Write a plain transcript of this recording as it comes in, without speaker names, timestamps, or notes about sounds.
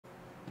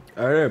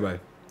All right, everybody,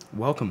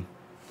 welcome.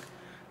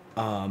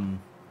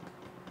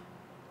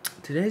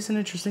 Today's an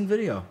interesting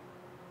video.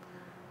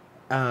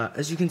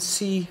 As you can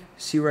see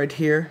right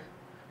here,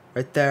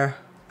 right there,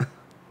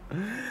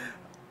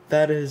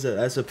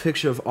 that's a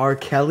picture of R.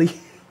 Kelly.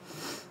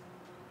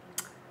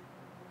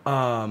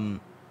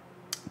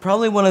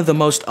 Probably one of the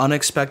most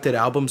unexpected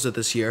albums of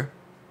this year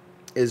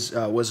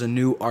was a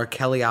new R.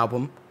 Kelly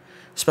album,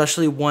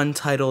 especially one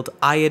titled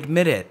 "I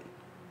Admit It."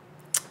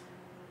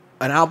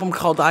 An album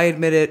called "I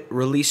Admit It,"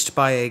 released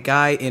by a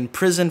guy in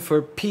prison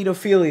for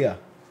pedophilia.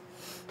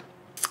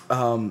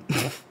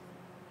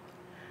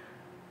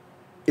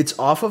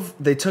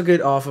 They took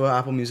it off of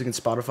Apple Music and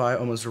Spotify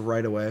almost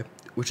right away,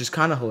 which is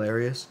kind of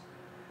hilarious.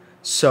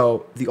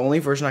 So the only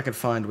version I could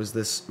find was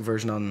this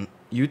version on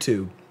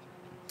YouTube.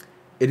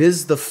 It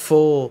is the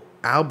full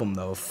album,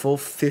 though, a full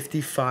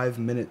 55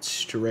 minutes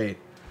straight,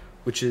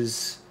 which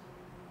is,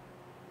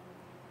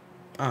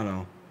 I don't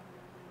know.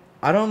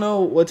 I don't know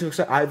what to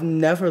expect. I've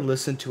never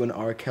listened to an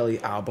R. Kelly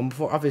album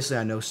before. Obviously,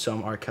 I know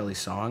some R. Kelly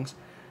songs.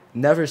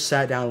 Never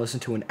sat down and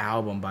listened to an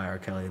album by R.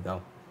 Kelly,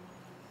 though.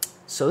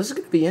 So this is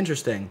going to be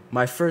interesting.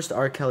 My first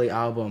R. Kelly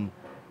album,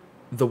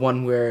 the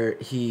one where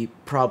he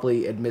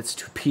probably admits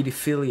to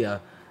pedophilia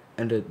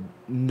and a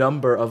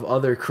number of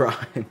other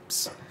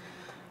crimes.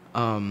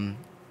 All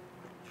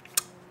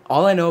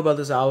I know about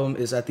this album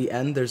is at the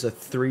end there's a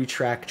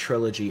 3-track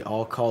trilogy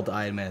all called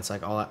I Admit It. It's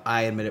like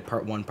I Admit It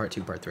Part 1, Part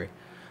 2, Part 3.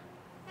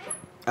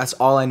 That's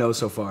all I know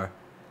so far.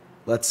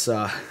 Let's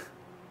dive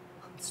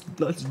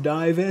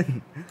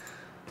in.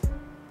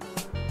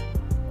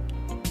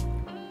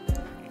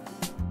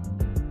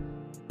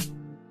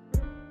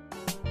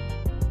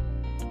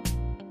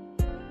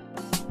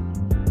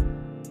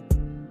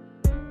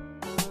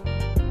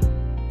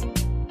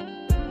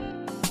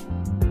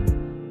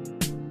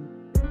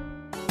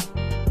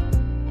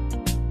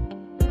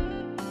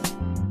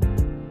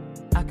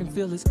 I can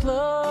feel his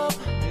club,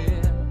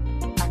 yeah.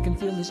 I can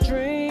feel his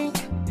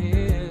drink,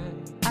 yeah.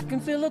 I can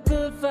feel a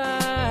good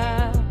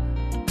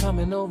vibe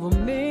coming over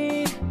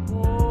me.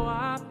 Oh,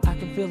 I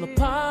can feel a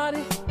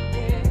party,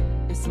 yeah.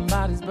 It's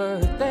somebody's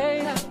birthday.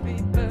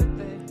 Happy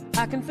birthday.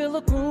 I can feel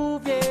a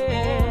groove,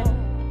 yeah.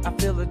 I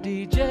feel a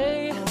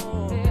DJ,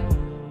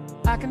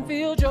 yeah. I can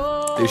feel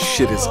joy. This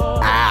shit is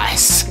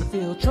ass. I can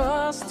feel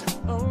trust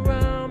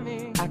around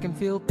me. I can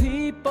feel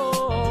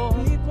people,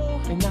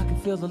 and I can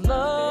feel the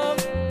love,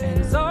 and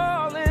it's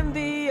all in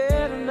the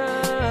air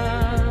tonight.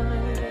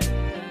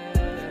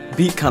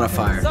 Beat kind of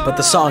fire, but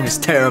the song is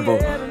terrible.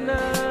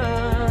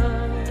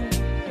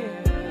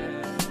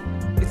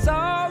 It's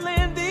all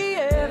in the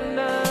air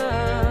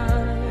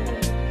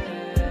tonight.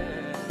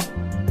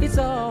 It's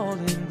all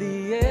in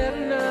the air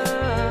tonight.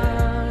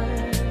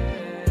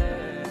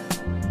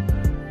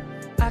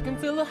 I can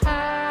feel a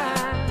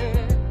high,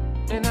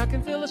 and I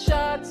can feel a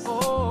shot.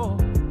 Oh,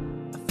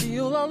 I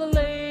feel all the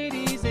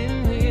ladies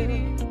in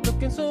here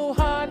looking so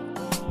hot.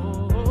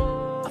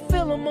 Oh, I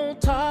feel them on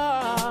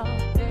top.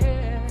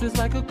 Feels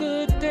like a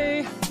good day.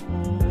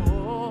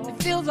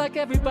 It feels like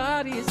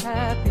everybody is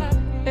happy,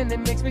 and it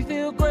makes me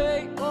feel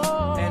great.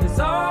 And it's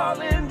all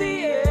in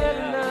the air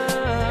tonight.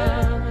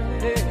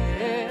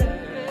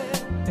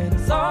 And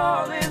it's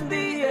all in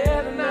the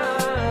air tonight.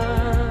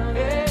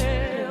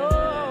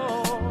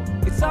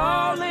 It's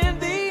all in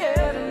the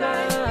air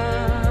tonight.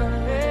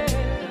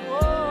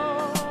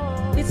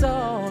 It's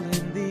all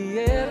in the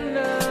air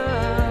tonight.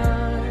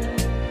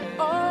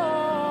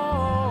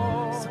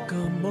 So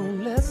come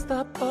on, let's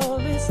stop all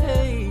this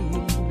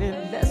hating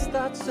and let's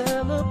start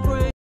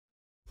celebrating.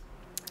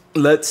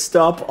 Let's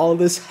stop all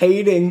this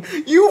hating.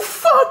 You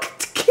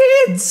fucked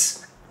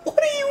kids! What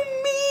do you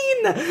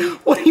mean?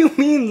 What do you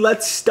mean,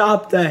 let's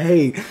stop the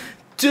hate?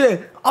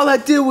 All I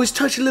did was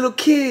touch a little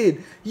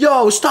kid.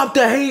 Yo, stop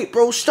the hate,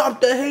 bro.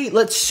 Stop the hate.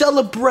 Let's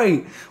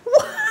celebrate.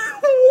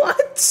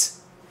 What?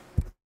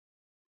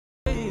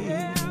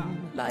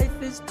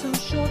 Life is too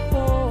short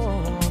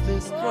for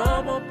this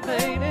drama,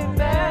 pain, and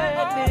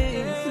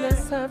madness.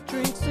 Let's have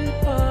drinks and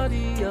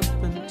party up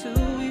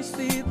until we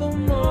see the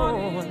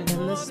morning.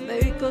 And let's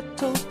make a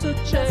toast to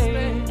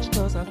change,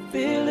 cause I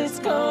feel it's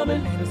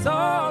coming, and it's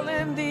all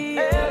in the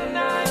air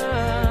tonight.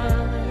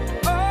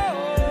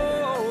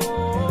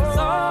 Oh, it's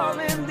all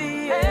in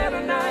the air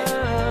tonight.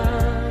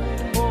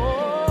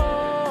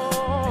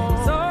 Oh,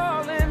 it's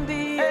all in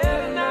the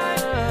air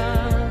tonight.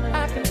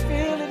 I can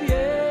feel it,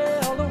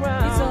 yeah, all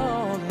around. It's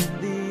all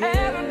in the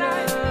air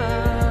tonight.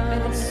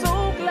 And I'm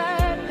so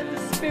glad that the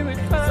spirit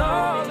comes. It's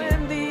all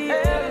in the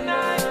air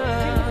tonight.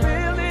 Can you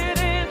feel it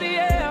in the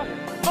air?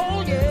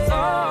 Oh yeah, it's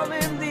all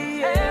in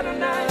the air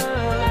tonight.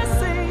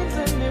 Blessings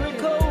and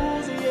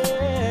miracles,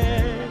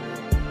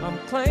 yeah. I'm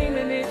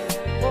claiming it.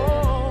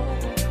 Oh,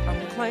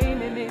 I'm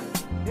claiming it.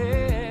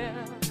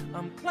 Yeah,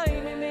 I'm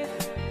claiming it.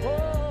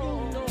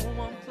 Oh, you know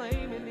I'm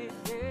claiming it.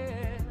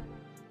 Yeah,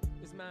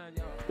 it's mine,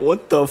 y'all.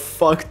 What the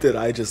fuck did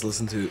I just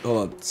listen to?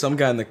 Hold on. Some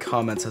guy in the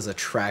comments has a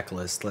track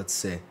list. Let's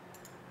see.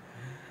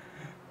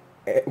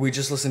 We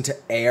just listened to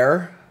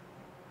Air.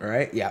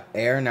 Right? Yeah,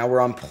 Air. Now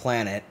we're on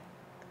Planet.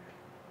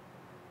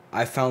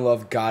 I Found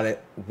Love, got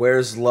it.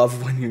 Where's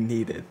Love When You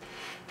Need It?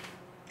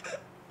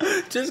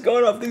 Just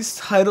going off these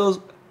titles,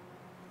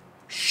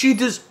 she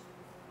does.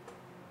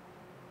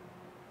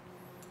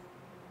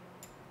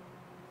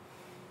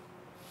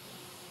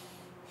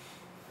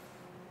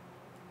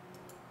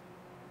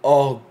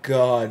 Oh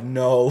God,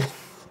 no.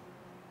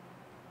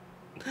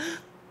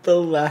 The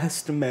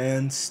Last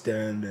Man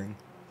Standing.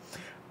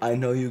 I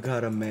know you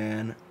got a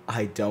man,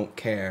 I don't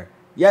care.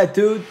 Yeah,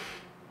 dude,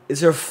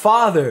 it's her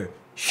father.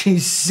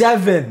 She's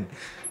 7.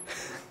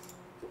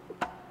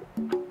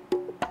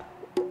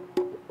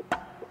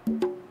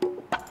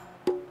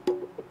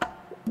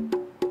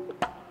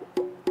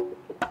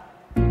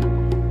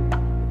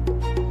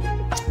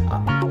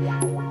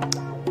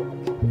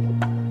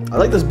 I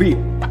like this beat.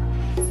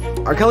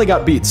 R. Kelly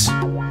got beats.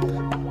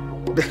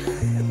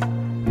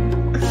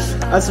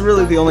 That's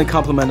really the only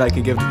compliment I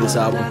can give to this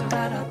album.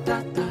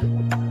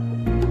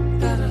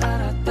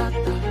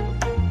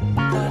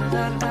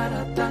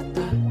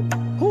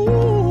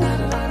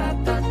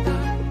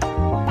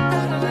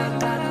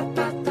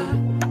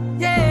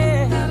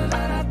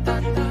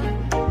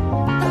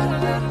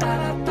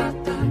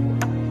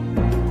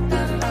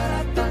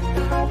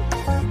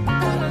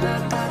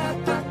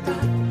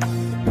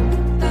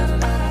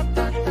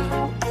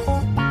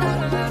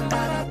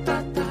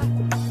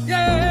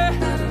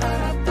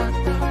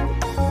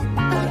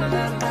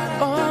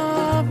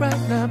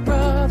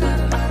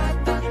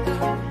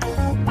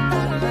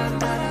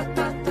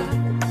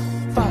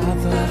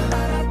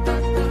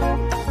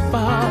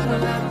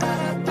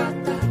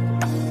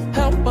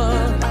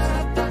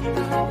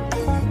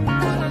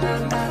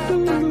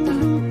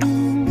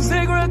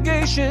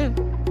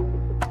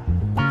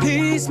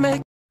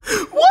 Peacemaker.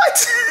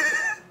 What?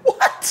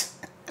 What?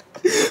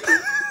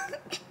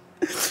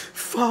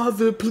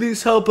 Father,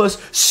 please help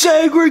us.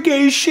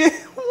 Segregation?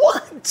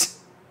 What?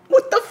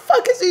 What the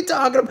fuck is he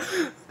talking about?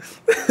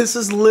 This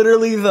is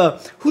literally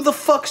who the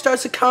fuck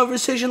starts a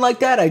conversation like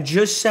that? I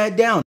just sat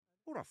down.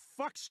 Who the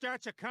fuck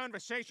starts a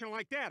conversation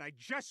like that? I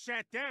just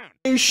sat down.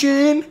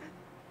 Nation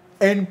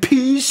and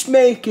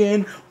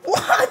peacemaking.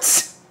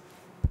 What?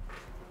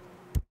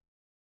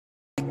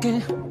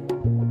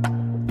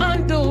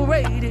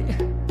 Underrated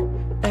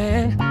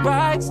and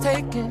rights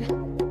taken,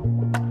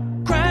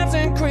 crimes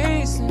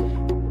increasing.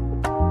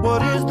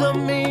 What is the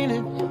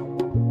meaning?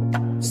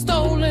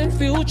 Stolen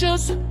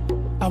futures.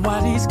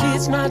 Why these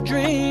kids not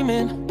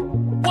dreaming?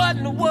 What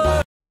in the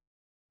world?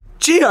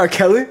 Gee, R.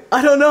 Kelly,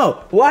 I don't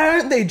know. Why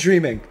aren't they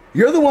dreaming?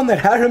 You're the one that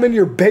had him in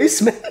your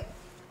basement.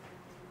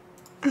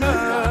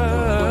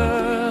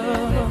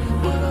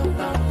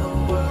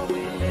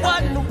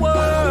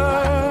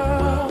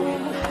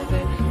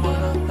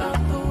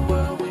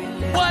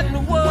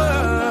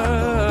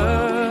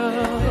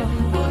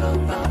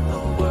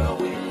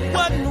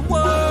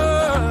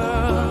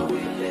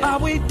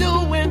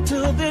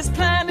 This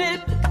planet.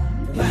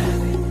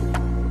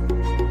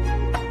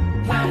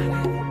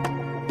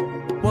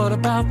 What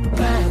about the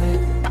planet?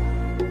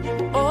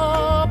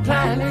 Oh,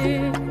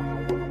 planet.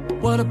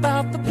 What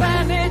about the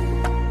planet?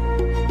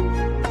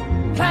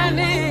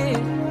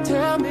 Planet,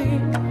 tell me.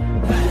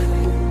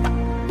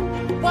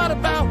 Planet. What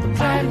about the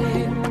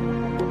planet?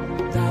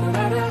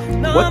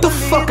 What the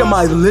fuck am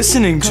I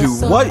listening to?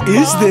 What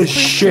is this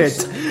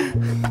shit?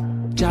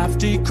 Jobs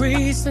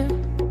decreasing,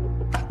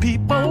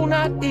 people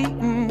not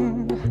eating.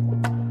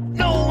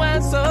 No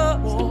answer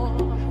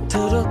to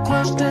the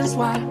questions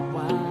why.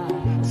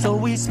 So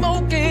we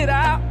smoke it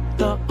out,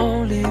 the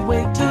only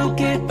way to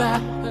get by.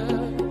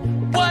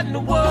 What in the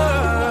world?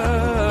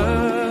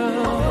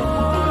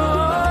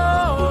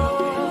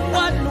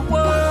 What in the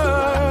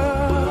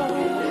world?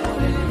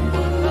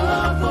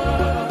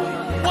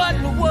 What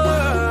in the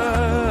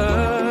world?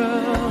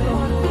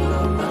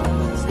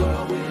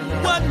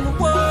 What in the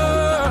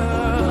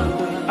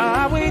world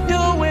are we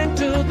doing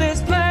to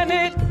this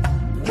planet?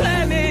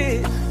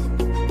 Planet.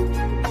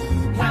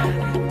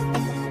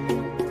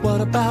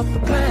 What about the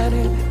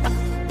planet?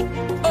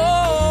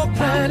 Oh,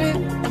 planet.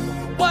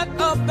 What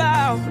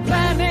about the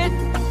planet?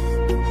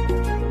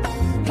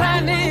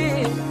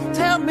 Planet,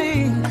 tell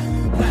me.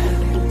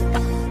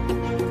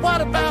 Planet.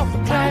 What about the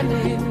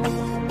planet?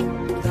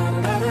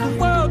 The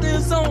world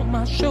is on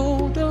my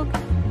shoulder.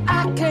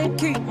 I can't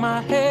keep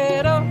my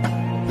head up.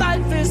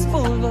 Life is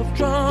full of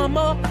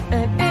drama,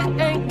 and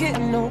it ain't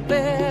getting no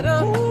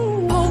better.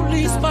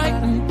 Police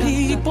fighting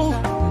people,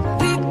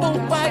 people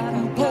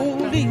fighting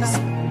police.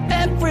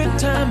 Every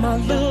time I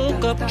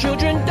look up,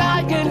 children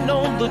dying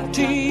on the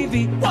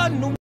TV. What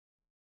in the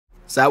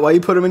Is that why you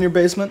put them in your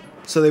basement?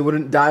 So they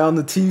wouldn't die on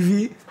the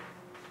TV?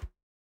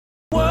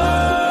 world?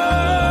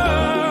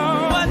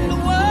 What in the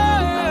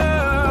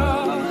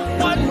world?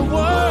 What in the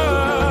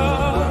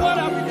world? What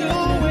are we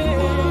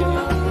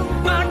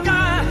doing? My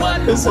God, what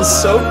in the This is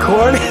so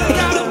corny.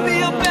 Gotta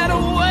be a better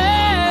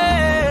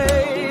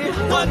way.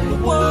 What in the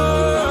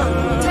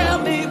world? Tell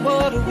me,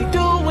 what are we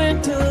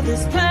doing to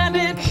this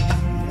planet?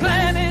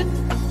 Planet.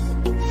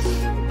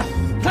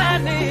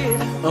 Planet.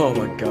 Oh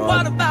my What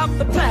God. about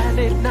the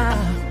planet now?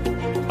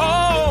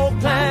 Oh,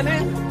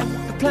 planet.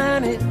 The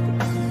planet.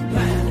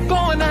 Planet.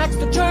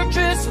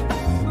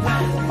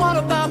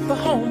 the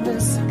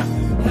homeless?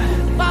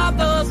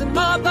 Fathers and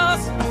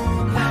mothers?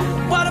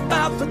 What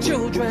about the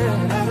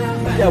children?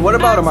 Yeah, what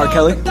about him, R.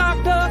 Kelly?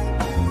 Doctors?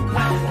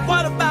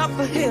 What about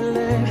the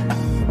healing?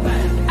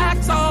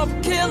 Acts of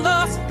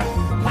killers?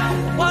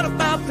 What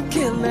about the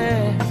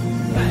killing?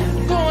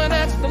 Going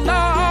extra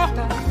law?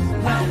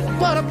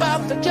 What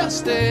about the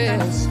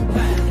justice?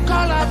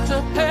 Call out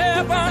to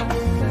heaven.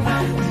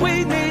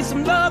 We need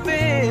some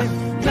loving.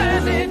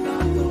 Planet.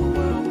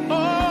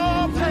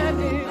 Oh,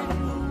 planet.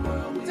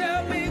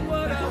 Tell me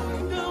what are we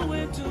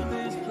doing to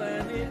this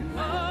planet?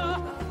 Oh,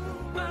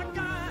 my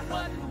God,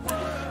 what?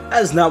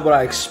 That's not what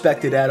I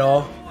expected at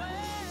all.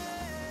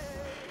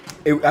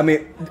 I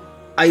mean,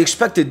 I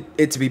expected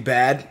it to be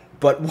bad,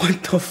 but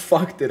what the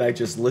fuck did I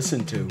just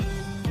listen to?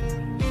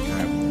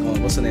 Alright, hold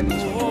on, what's the name of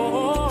this one?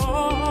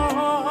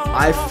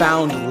 I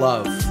Found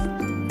Love.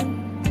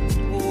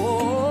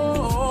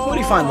 Who do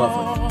you find love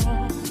with?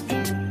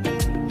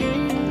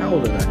 How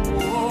old are they?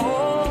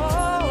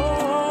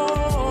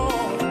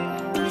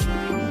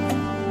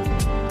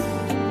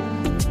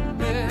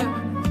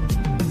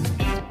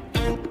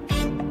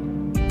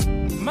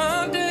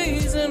 My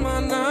days and my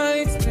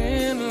nights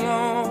been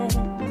long.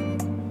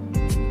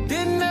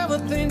 Didn't ever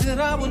think that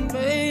I would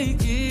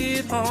make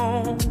it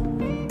home.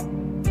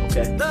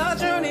 Okay. The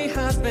journey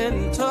has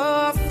been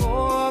tough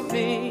for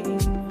me.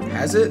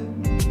 Has it?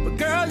 But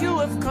girl, you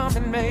have come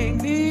and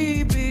made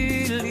me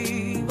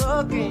believe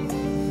again.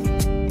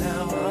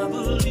 Now I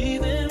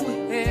believe in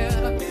we're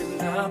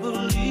and I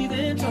believe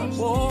in trust.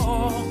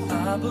 Oh,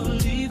 I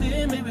believe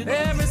in maybe.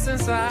 Ever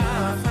since I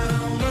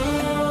found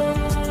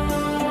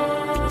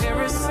love,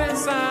 ever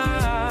since I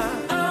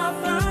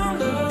found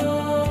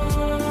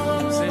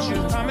love, since you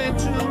come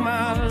into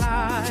my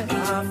life,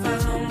 I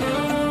found love.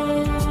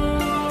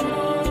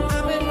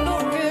 I've been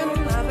looking,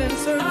 I've been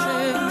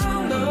searching,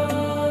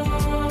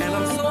 and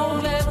I'm so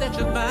glad that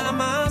you're by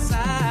my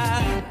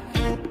side.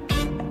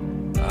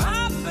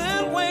 I've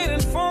been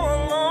waiting for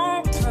a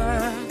long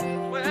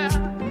time, well,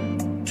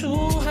 to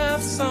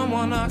have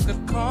someone I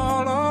could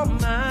call on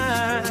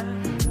mine.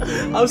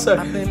 I'm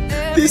sorry.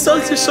 These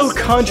songs are so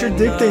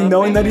contradicting,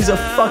 knowing that he's a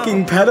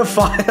fucking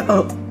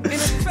pedophile.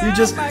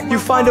 You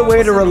find a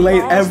way to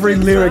relate every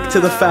lyric to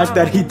the fact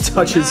that he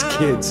touches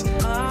kids.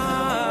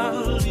 I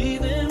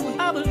believe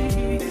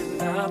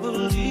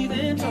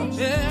in trust.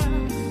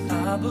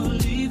 Yeah, I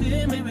believe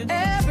in maybe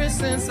ever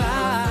since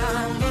I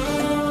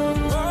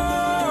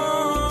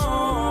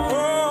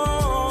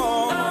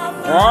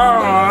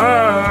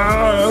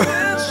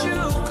since you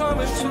come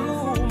into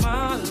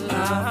my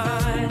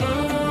life.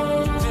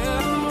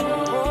 Yeah,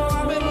 oh,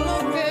 I've been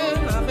looking,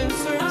 I've been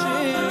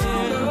searching.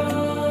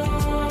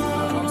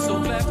 I'm so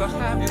glad to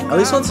have you. At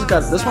least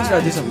this one's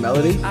got a decent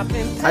melody.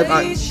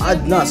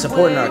 I'm not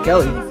supporting R.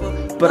 Kelly,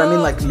 but I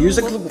mean, like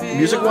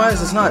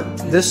music-wise, it's not.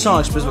 This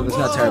song specifically is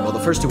not terrible. The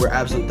first two were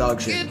absolute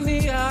dog shit. Get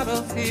me out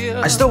of here.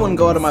 I still wouldn't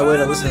go out of my way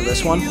to listen to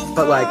this one,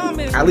 but like,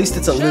 at least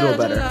it's a little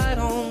better.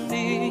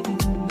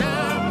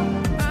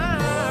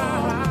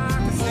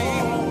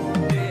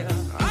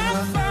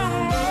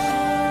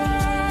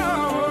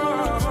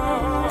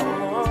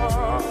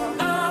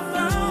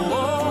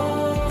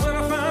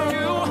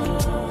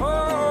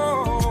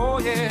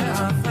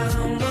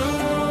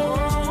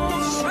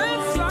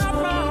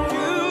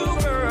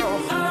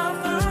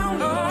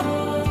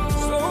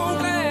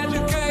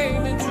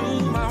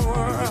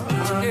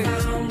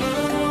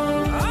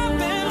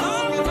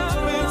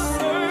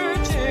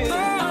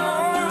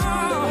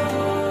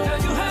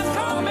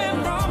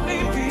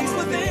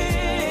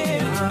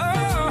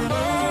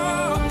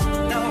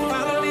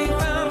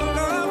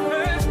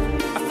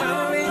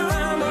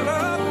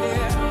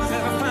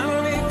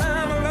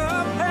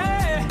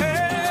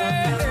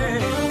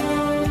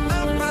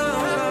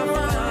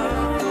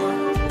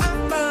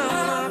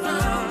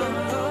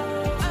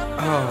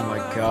 Oh my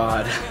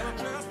god.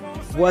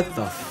 What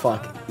the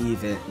fuck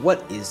even?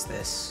 What is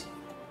this?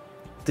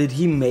 Did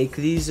he make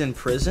these in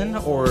prison,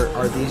 or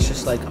are these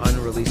just like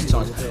unreleased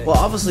songs? Well,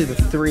 obviously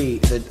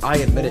the I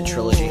Admit It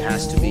trilogy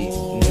has to be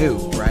new,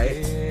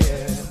 right?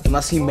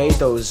 Unless he made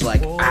those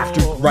like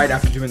right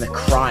after doing the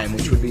crime,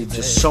 which would be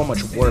just so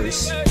much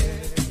worse. Alright,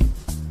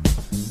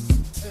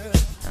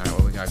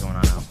 what we got going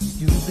on now?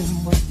 You've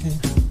been working,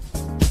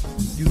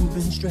 you've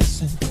been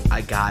stressing.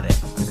 I got it.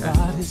 Okay.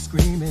 Body's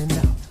screaming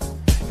out,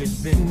 it's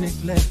been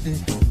neglected.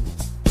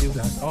 You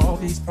got all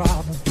these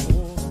problems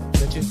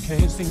that you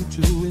can't seem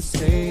to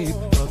escape.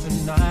 But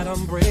tonight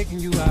I'm breaking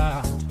you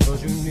out,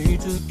 cause you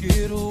need to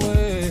get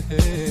away.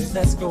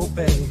 Let's go,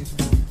 babe.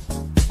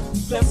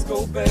 Let's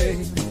go,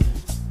 babe.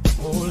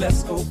 Oh,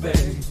 let's go,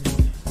 babe.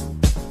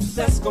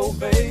 Let's go,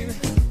 babe.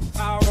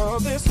 Out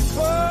of this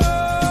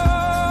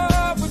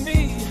club with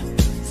me,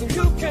 so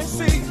you can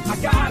see I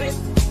got it.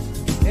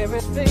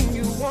 Everything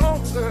you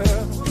want,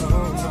 girl.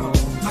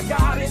 I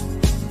got it.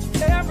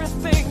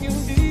 Everything you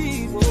need.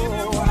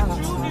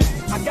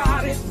 I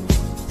got it.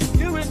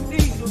 You're in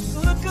need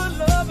of good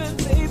loving,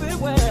 baby.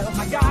 Well,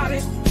 I got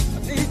it. I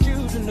need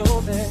you to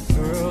know that,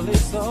 girl,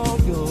 it's all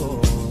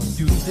yours.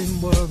 You've been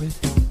worried,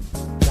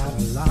 got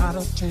a lot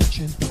of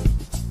tension.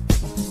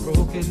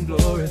 broken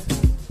glory,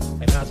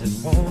 and I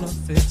just wanna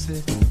fix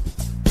it.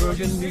 Girl,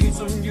 you need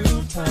some you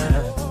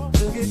time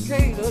to get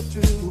catered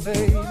to,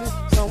 baby.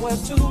 Somewhere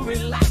to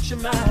relax your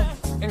mind.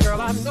 And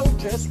girl, I know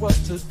just what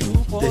to do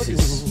for This you.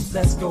 is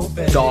Let's go,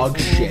 baby. dog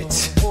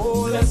shit.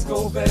 Oh, let's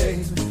go,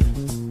 baby.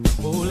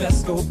 Oh,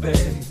 let's go,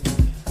 baby.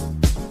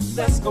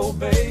 Let's go,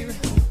 baby.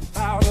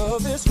 Out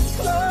of this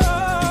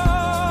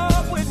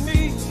love with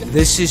me.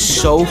 This is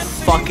so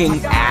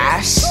fucking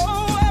ass.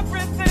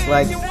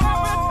 Like,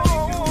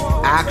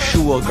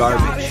 actual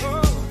garbage.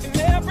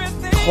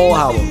 The whole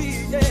album,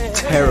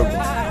 terrible.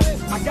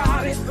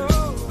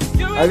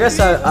 I guess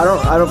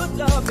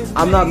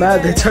I'm not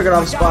mad they took it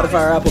off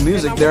Spotify or Apple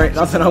Music. There ain't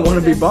nothing I want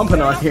to be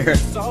bumping on here.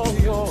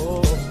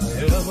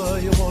 Whatever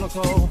you wanna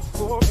call,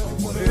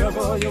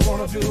 whatever you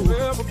wanna do,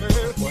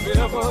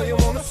 whatever you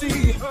wanna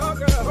see. Oh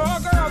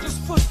girl,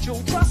 just put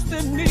your trust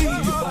in me.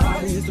 Your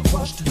body is the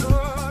question,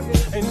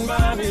 and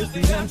mine is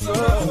the answer.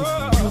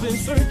 You've been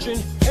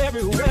searching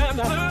everywhere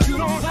now. You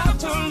don't have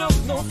to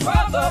look no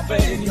further,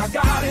 baby. I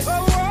got it.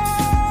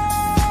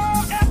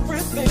 Oh,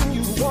 everything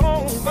you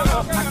want,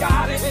 girl. I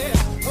got it.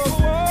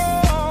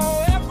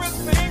 Oh,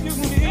 everything you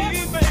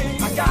need, baby.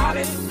 I got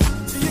it.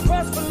 Your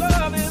quest for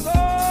love is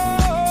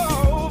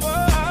over.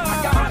 I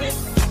got it.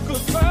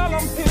 'Cause girl,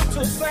 I'm here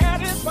to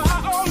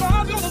satisfy all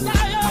of your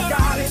desires. I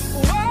got it.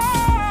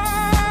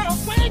 Oh,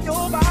 when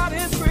your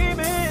body's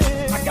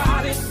screaming. I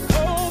got it.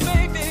 Oh,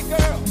 baby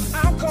girl,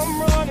 I'll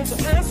come running to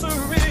answer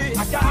it.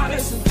 I got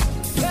it.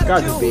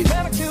 Got good beats.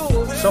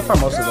 So far,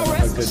 most of them are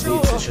good beats.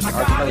 It's just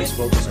R. Kelly's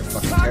vocals are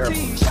fucking terrible.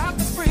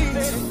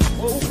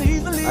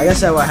 I guess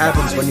that's what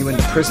happens when you in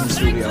the prison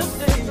studio.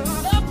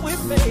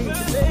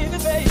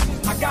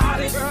 I got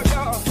it.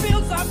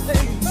 Feels I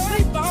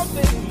sleep all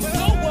day.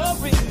 No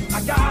worry.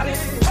 I got it.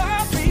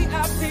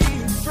 VIP,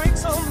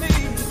 drinks on me.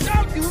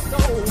 Don't you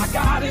know? I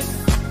got it.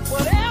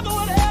 Whatever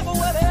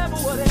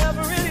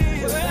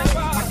it is. I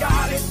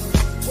got it.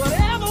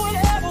 Whatever it is.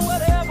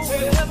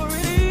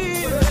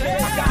 I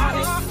got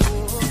it.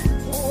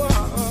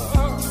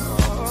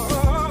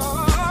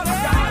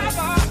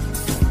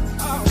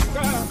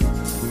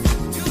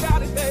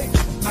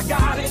 I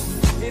got it,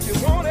 if you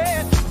want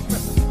it.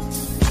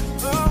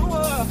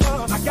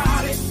 Oh, I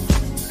got it.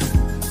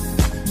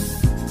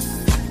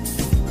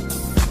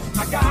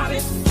 I got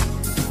it.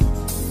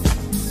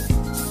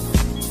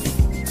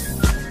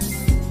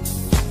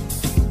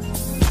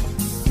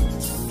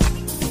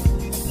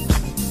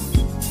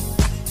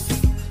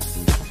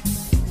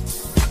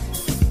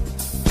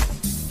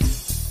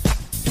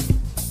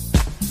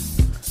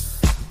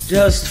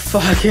 Just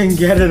fucking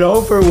get it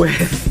over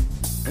with.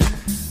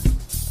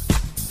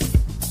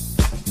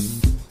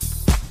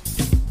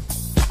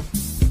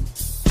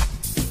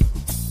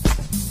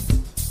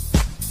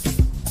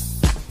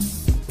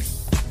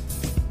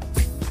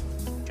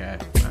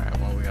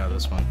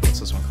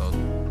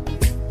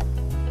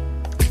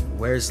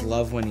 Where's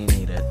love when you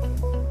need it?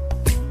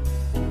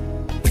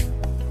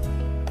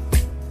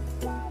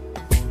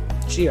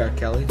 Gee, R.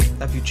 Kelly,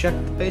 have you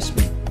checked the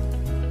basement?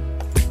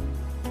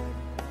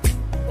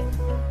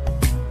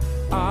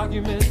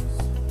 Arguments,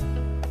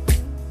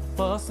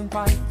 fuss and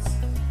fights,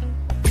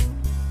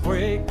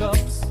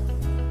 breakups,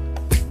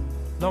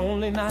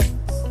 lonely nights,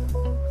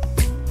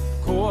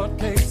 court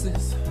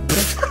cases.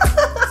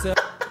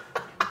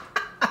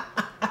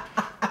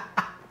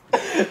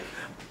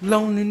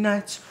 Lonely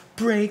nights,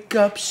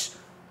 breakups,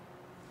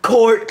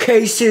 court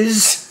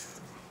cases.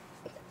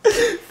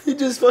 He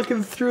just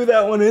fucking threw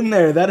that one in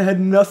there. That had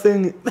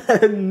nothing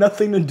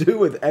to do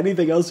with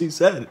anything else he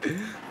said.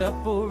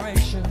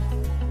 Separation,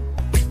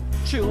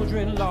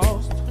 children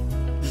lost.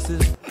 This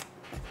is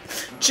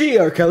Gee,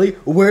 R. Kelly,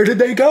 where did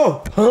they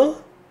go? Huh?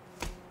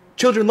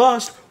 Children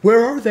lost,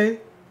 where are they?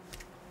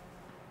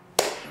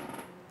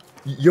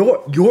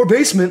 Your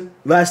basement,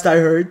 last I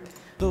heard.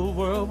 the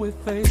world we're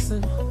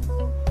facing.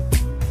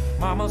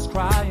 Mama's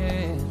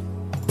crying.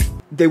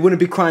 They wouldn't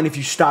be crying if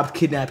you stopped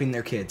kidnapping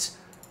their kids.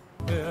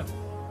 Yeah.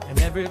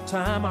 And every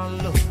time I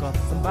look up,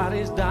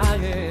 somebody's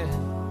dying.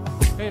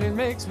 And it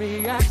makes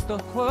me ask the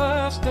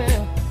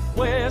question,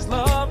 where's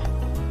love?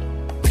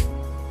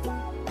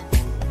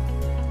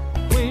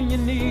 When you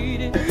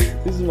need it.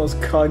 This is the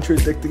most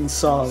contradicting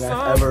song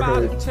I've ever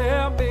heard.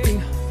 Tell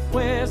me,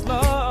 where's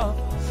love?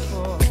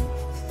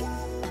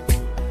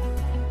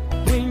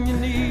 When you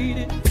need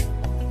it.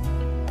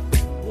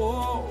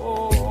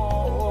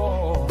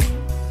 Whoa,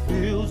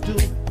 bills due,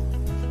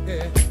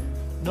 yeah,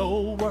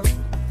 no work,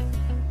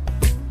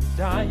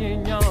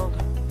 dying young.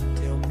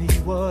 Tell me,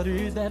 what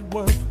is that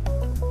worth?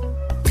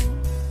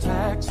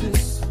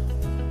 Taxes,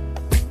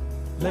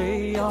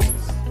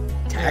 layoffs,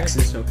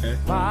 Taxes, okay.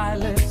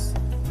 violence,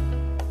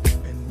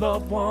 and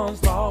loved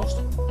ones lost.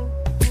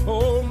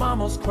 Oh,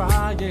 mama's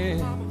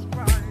crying.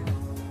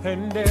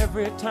 And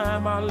every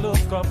time I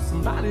look up,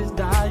 somebody's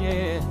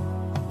dying.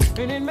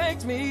 And it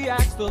makes me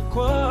ask the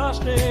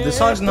question. The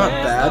song's not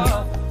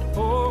bad.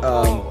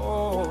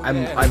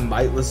 I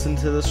might listen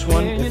to this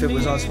one if it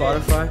was on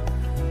Spotify.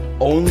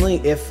 Only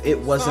if it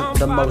wasn't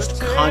the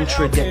most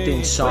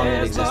contradicting song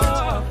in existence.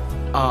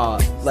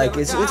 Like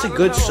it's a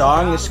good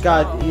song. It's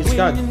got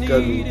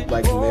good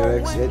like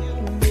lyrics.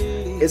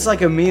 It's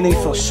like a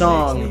meaningful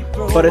song,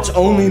 but it's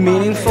only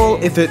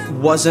meaningful if it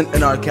wasn't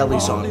an R. Kelly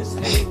song.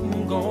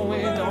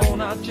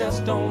 I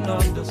just don't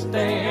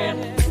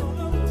understand.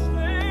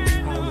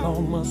 How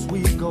long must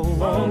we go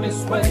on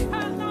this way?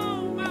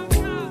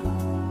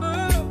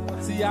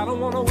 See, I don't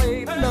wanna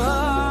wait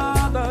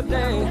another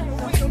day.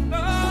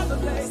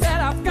 Said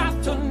I've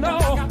got to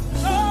know.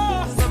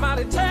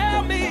 Somebody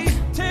tell me,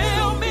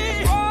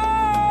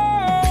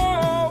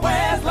 oh,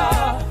 where's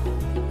love?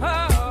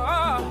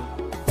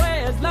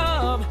 Where's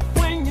love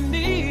when you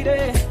need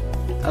it?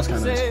 That's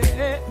kind of nice.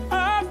 Say,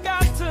 I've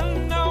got to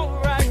know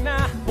right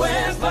now.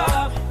 Where's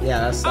love?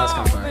 Yeah, that's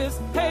kind of fun. This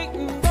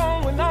hating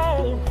going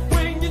on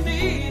when you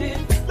need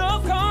it.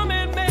 Love come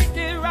and make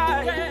it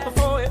right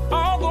before it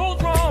all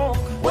goes wrong.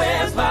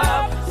 Where's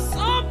love?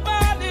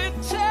 Somebody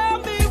tell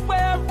me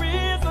where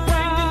is love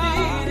when you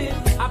need it.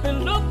 I've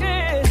been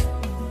looking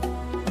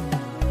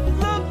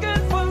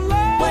for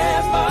love.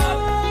 Where's love?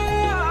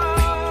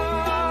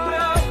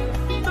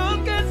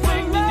 Looking for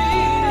love.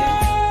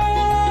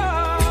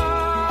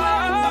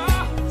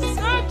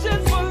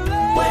 Searching for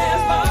love.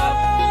 Where's love?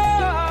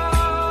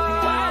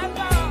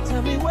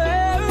 Tell me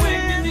where is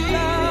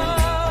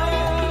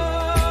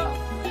love?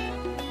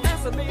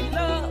 Answer me,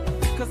 love,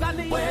 'cause I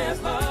need.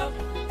 Where's love?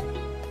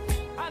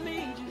 I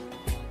need you.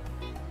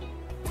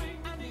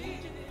 I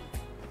need you.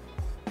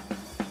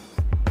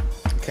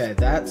 Okay,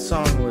 that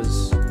song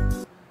was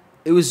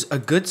a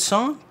good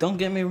song. Don't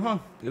get me wrong.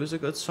 It was a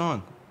good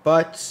song,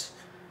 but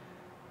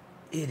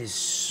it is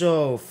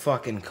so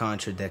fucking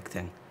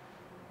contradicting.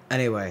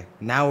 Anyway,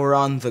 now we're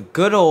on the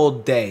good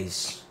old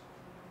days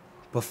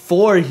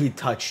before he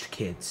touched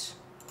kids.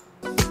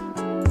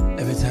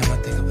 Every time I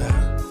think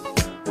about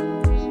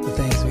the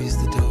things we used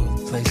to do,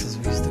 the places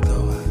we used to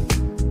go,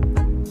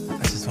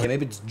 I just Yeah, want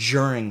maybe it's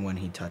during when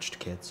he touched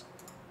kids.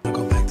 to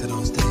go back to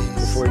those days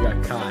Before he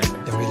got caught.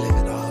 and relive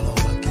it all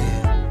over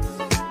again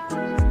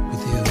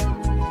with you.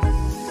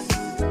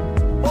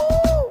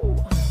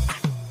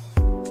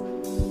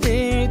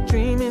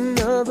 Daydreaming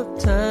of the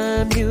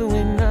time you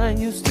and I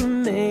used to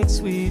make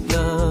sweet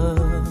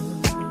love.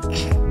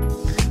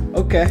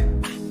 Okay.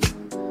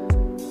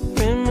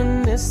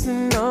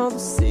 Reminiscing all the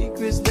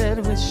secrets that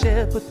we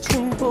shared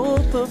between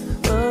both of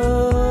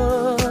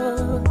us.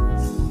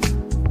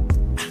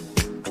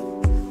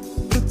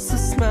 Puts a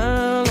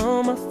smile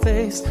on my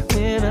face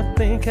when I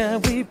think how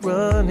we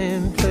run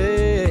and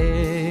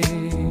play.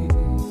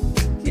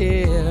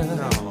 Yeah.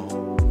 No.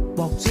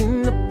 Walked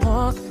in the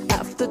park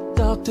after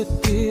dark to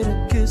get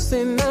a kiss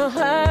in our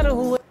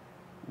hideaway.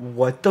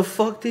 What the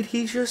fuck did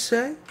he just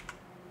say?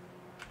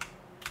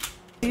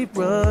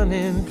 Run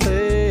and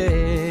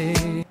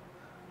play.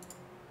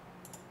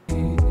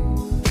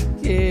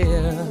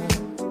 Yeah.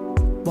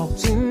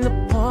 Walked in the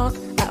park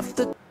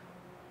after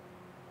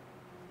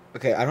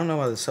Okay, I don't know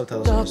why the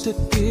subtitles dark are to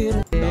get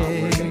a not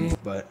working,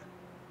 but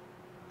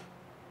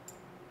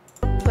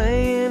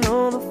playing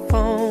on the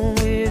phone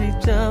with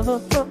each other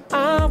for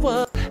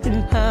hours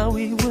and how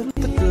we would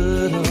the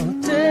good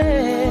old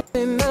days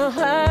in our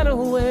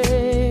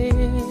hideaway.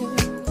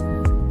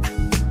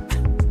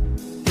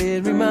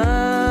 It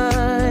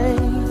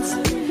reminds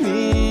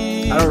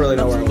me. I don't really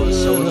know where I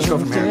was, so we'll just go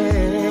from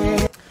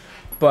here.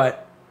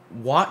 But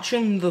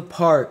watching the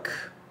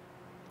park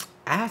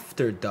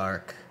after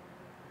dark,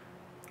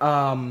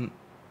 what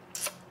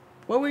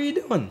were you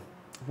doing?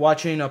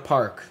 Watching a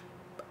park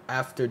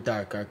after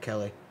dark, R.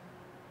 Kelly.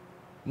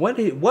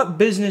 What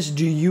business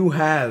do you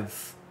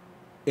have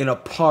in a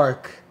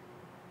park,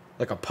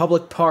 like a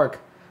public park,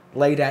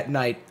 late at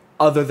night,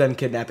 other than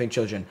kidnapping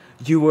children?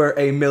 You were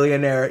a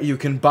millionaire. You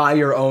can buy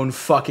your own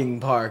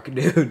fucking park,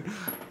 dude.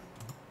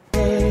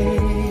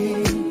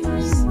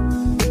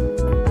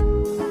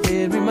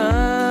 It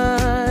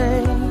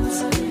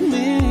reminds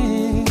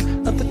me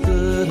of the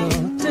good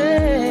old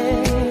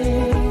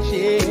days,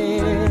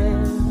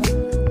 yeah.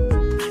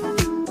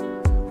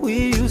 We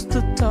used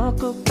to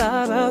talk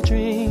about our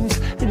dreams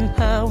and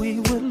how we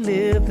would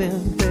live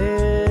them,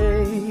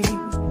 babe.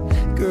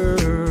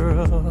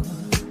 Girl,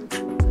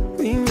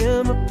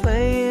 remember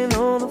playing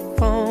on the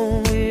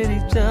phone with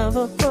each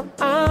other for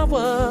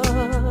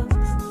hours,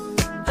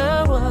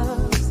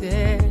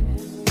 yeah.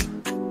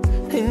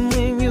 And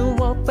when you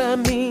walk by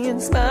me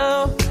and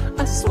smile,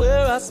 I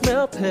swear I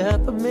smell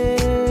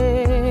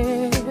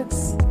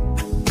peppermints.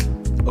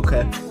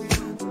 Okay.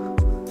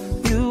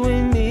 You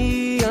and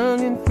me, young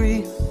and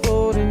free,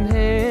 holding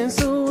hands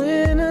so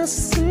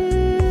innocent.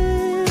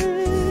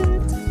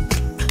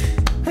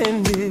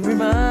 And it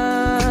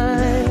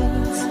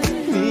reminds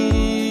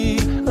me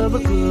of a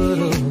good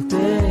old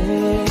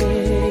days.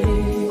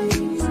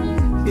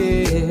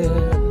 Yeah,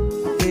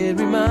 it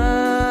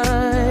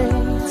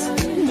reminds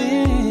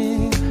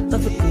me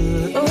of a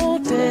good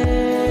old days.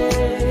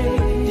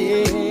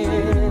 Yeah.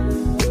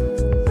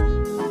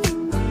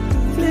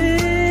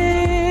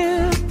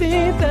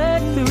 Flipping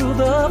back through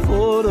the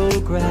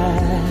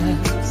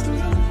photographs,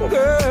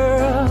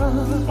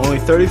 girl. Only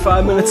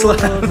 35 minutes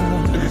left.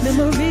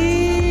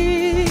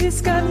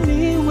 Memories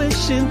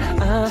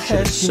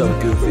Shit is so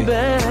goofy.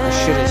 That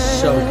shit is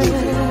so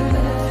goofy.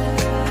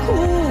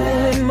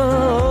 Ooh, in my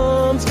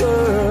arms,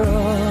 girl.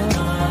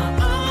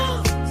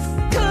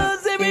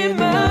 'Cause it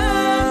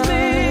reminds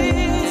me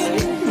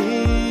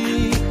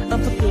of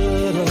the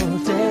good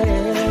old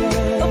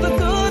days. Of the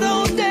good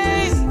old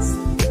days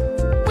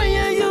when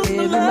you used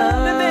to love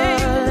me,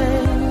 baby.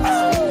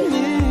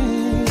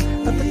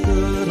 Of the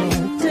good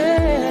old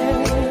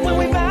days when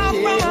we vowed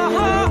from our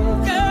heart,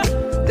 girl,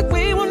 that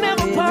we will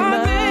never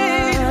part.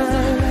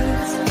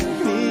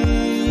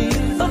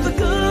 Of the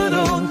good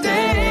old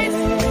days,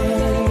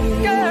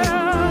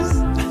 girls.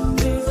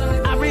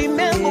 I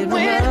remember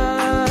when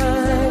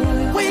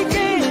we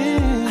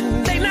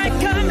came, late night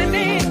coming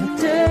in,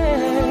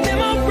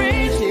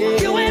 memories,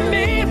 you and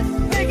me,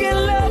 making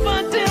love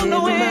until the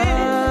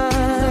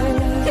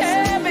end.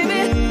 Yeah,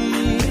 baby,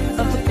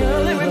 of the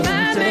girl that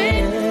reminds me.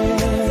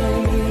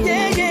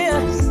 Yeah, yeah.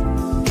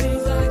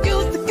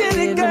 Used to get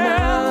it,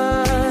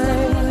 girl.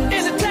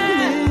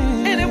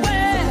 Anytime,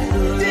 anywhere,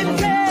 didn't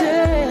care.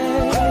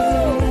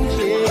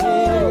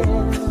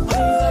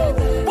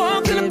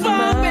 Walk in the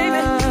park,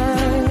 baby.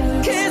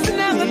 Kissing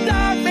out the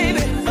dark,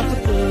 baby.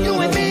 You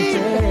and me,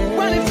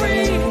 running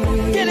free.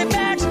 Getting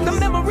back the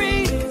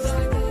memories.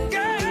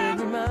 Girl.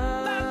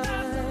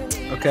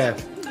 Okay,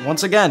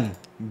 once again,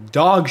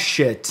 dog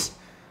shit.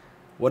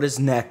 What is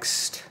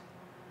next?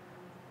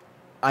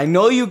 I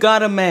know you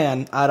got a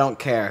man. I don't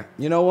care.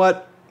 You know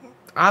what?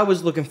 I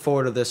was looking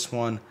forward to this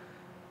one.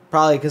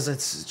 Probably because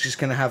it's just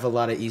going to have a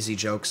lot of easy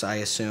jokes, I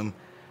assume.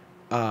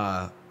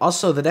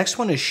 Also, the next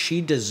one is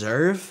She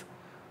Deserve.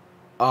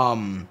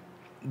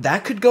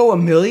 That could go a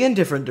million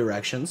different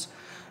directions.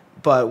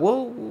 But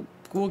we'll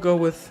go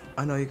with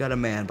I know you got a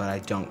man, but I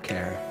don't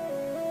care.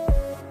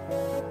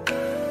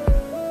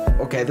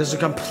 Okay, this is a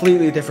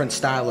completely different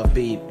style of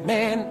beat.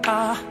 Man,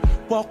 I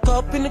walk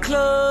up in the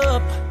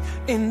club,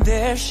 and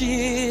there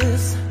she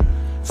is,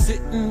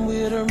 sitting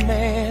with her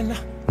man,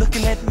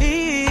 looking at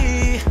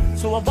me.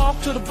 So I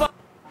walk to the bar.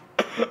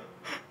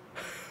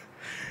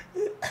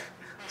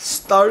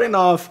 Starting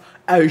off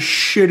as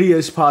shitty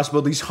as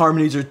possible. These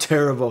harmonies are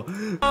terrible.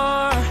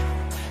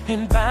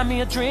 And buy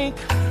me a drink,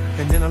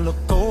 and then I look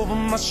over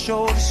my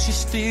shoulder, she's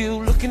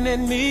still looking at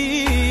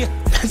me.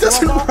 So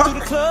I walk through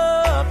the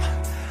club,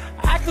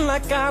 acting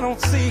like I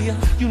don't see her,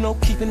 you know,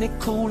 keeping it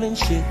cool and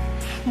shit.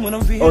 When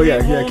I'm really Oh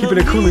yeah, keeping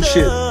it cool and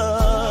shit.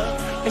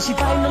 And she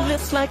biting her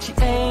lips like she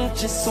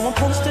anxious, so I'm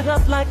posted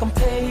up like I'm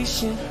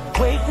patient,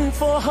 waiting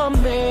for her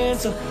man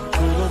to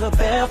go to the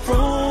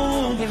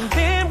bathroom, and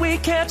then we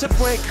catch a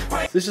break.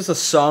 This is a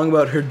song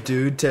about her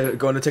dude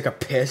going to take a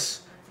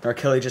piss. R.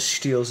 Kelly just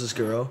steals his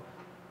girl.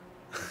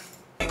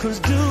 Is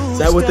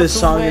that what this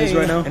song is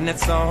right now? And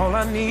that's all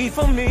I need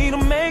for me to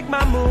make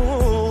my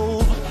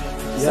move.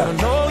 So I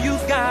know you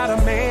got a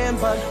man,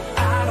 but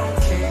I don't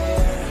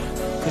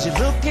care. 'Cause you're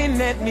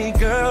looking at me,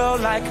 girl,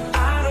 like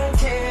I don't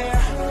care.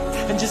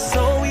 And just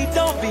so we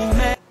don't be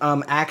mad.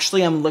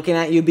 Actually, I'm looking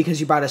at you because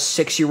you brought a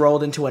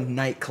 6-year-old into a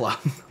nightclub.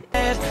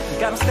 You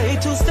gotta stay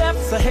 2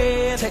 steps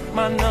ahead. Take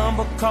my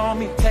number, call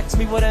me, text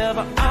me,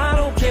 whatever, I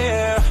don't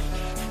care.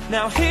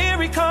 Now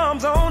here he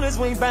comes on his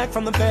way back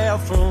from the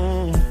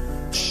bathroom.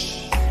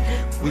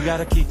 We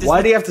gotta keep this.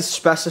 Why do you have to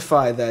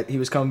specify that he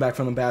was coming back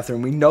from the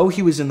bathroom? We know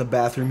he was in the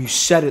bathroom. You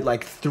said it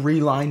like 3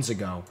 lines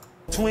ago.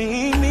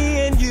 Between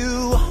me and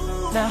you.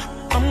 Now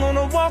I'm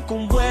gonna walk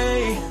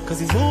away, 'cause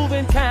he's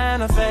moving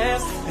kinda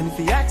fast. And if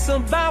he asks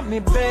about me,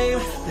 babe,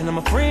 then I'm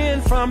a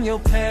friend from your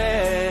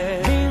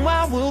past.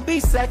 Meanwhile, we'll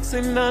be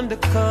sexing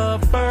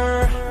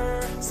undercover.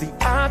 See,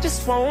 I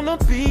just wanna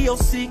be your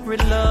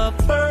secret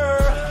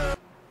lover.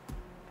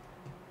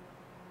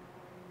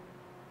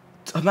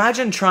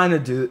 Imagine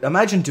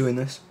doing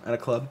this at a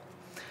club.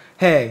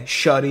 Hey,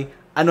 shawty,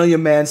 I know your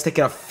man's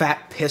taking a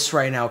fat piss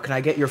right now. Can I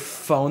get your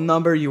phone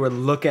number? You were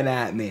looking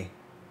at me.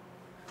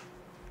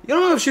 You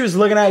don't know if she was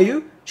looking at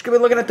you. She could be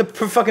looking at the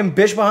fucking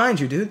bitch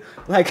behind you, dude.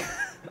 Like,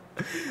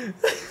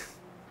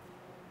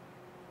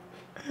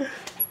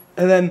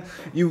 and then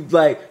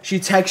she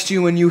texts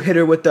you and you hit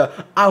her with the,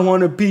 I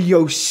want to be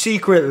your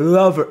secret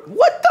lover.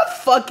 What the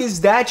fuck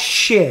is that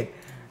shit?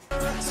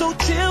 So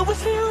chill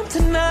with him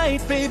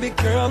tonight, baby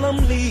girl, I'm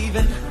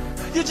leaving.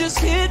 You just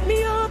hit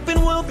me up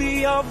and we'll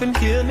be off in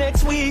here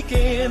next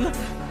weekend.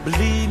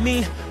 Believe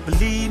me,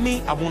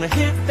 I wanna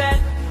hit that.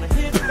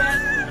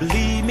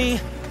 Believe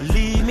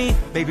me,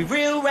 baby,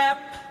 real rap.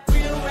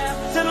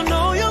 Said I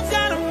know you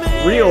got a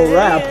man. Real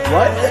rap,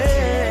 what?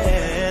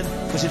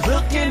 'Cause you're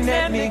looking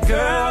at me,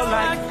 girl,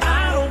 like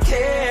I don't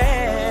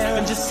care.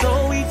 And just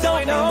so we don't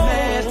be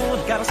mad,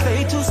 gotta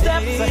stay 2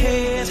 steps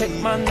ahead.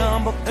 Take my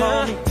number,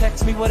 call me,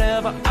 text me,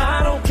 whatever,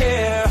 I don't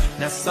care.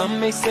 Now some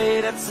may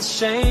say that's a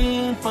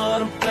shame,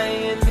 but I'm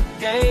playing the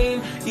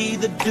game.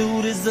 Either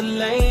dude is a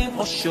lame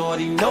or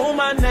shorty know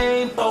my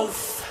name,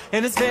 both.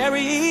 And it's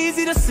very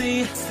easy to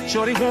see,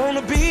 shorty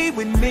wanna be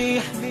with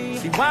me.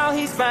 See, while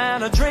he's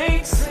buying her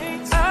drinks,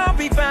 I'll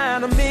be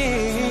buying her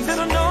me. And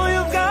I know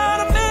you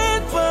got a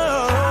man,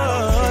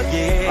 but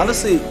yeah.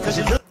 Honestly,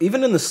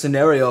 even in the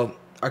scenario,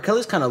 R.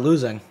 Kelly's kind of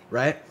losing,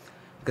 right?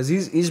 because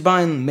he's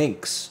buying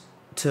minks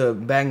to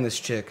bang this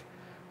chick,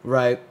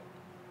 right?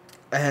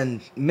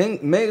 And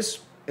mink makes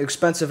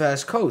expensive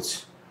ass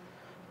coats,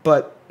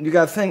 but you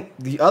gotta think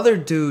the other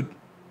dude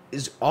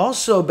is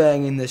also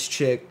banging this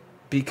chick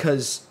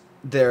because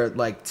they're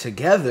like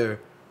together,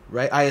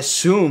 right? I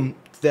assume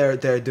they're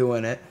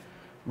doing it,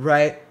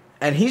 right?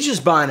 And he's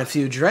just buying a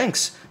few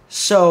drinks,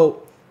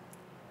 so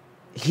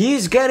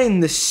he's getting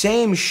the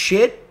same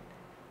shit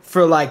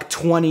for like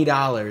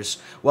 $20,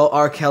 while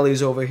R.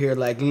 Kelly's over here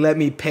like, let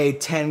me pay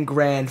 10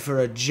 grand for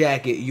a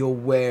jacket you'll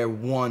wear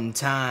one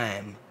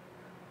time.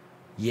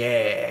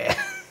 Yeah.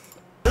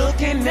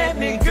 Looking at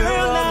me,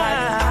 girl,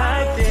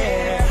 like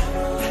there.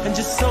 And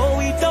just so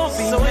we don't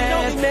be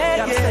mad,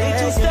 gotta stay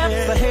 2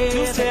 steps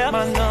ahead. Take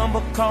my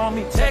number, call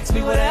me, text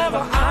me, whatever,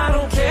 I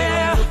don't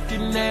care. I'm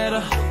looking at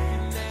her,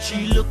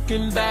 she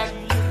looking back,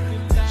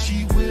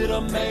 she with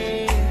a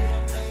man.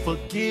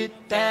 Forget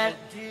that,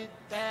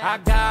 I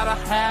gotta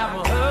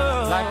have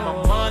her, like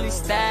my money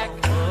stack.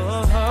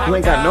 You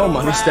ain't got no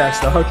money stacks,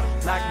 dog.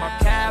 Like my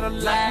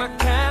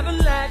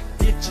Cadillac,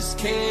 it just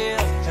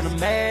cares, and I'm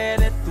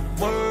mad at the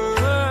world.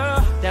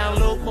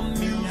 Download my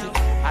music,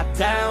 I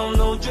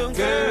download your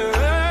girl.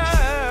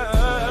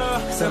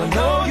 Said I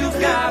know you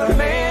got a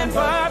man,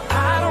 but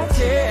I don't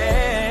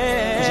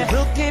care. 'Cause you're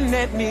looking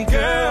at me,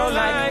 girl,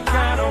 like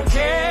I don't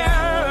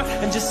care.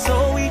 And just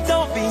so we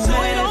don't be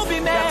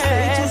mad,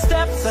 stay 2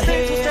 steps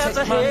ahead.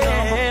 Take my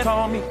number,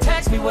 call me,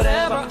 text me,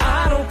 whatever,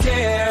 I don't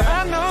care.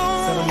 I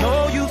know. Said I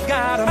know you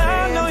got a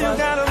man,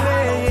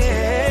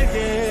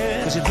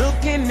 yeah. 'Cause you're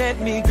looking at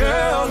me,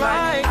 girl,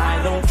 like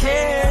I don't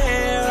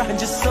care. And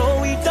just so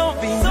we don't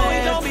be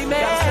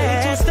mad,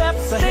 stay 2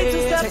 steps ahead.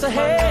 Take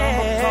my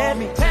number, call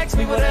me, text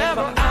me,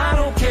 whatever, I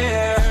don't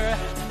care.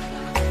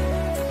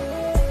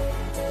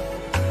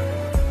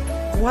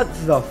 What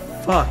the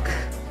fuck?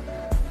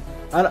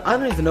 I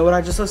don't even know what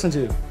I just listened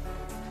to.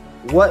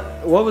 What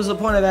was the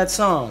point of that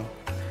song?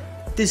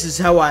 This is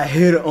how I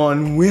hit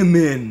on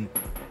women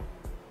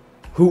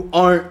who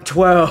aren't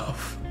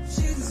 12.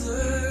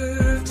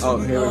 Oh,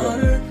 here we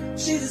go.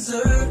 She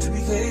deserved to be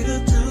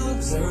catered to,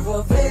 deserve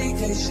a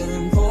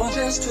vacation for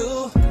just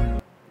 2.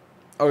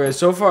 Okay,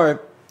 so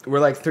far we're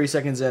like 3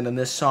 seconds in, and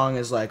this song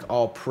is like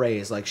all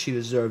praise. Like, she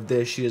deserved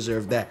this, she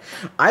deserved that.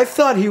 I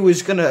thought he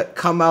was gonna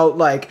come out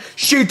like,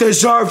 she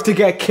deserved to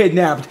get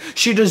kidnapped,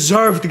 she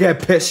deserved to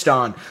get pissed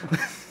on.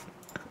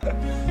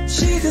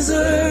 She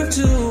deserved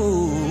to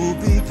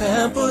be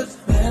pampered,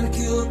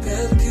 manicure,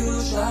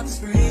 pedicure, shopping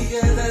spree,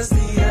 yeah, that's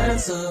the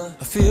answer.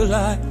 I feel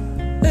like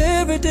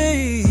every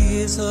day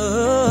is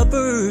her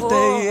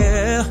birthday,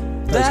 yeah.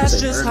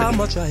 That's just how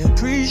much I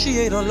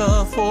appreciate her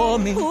love for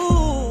me.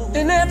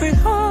 And every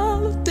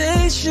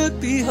holiday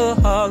should be her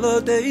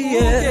holiday,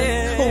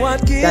 yeah. Oh,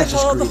 I'd give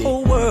her the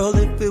whole world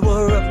if it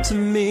were up to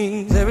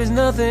me. There is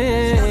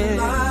nothing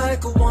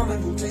like a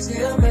woman who takes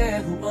care of a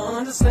man who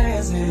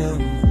understands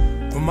him.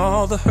 From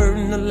all the hurt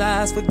and the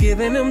lies,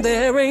 forgiving him,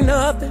 there ain't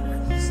nothing.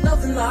 There's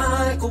nothing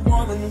like a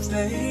woman who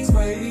stays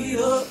prayed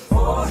up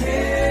for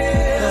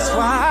him. That's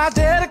why I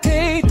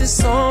dedicate this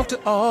song to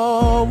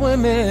all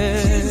women.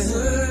 She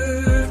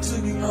deserves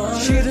to be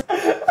honored.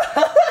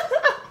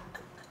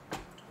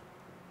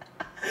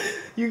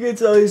 You can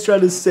tell he's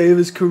trying to save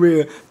his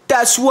career.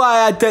 That's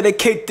why I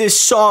dedicate this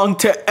song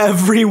to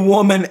every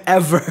woman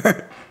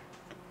ever.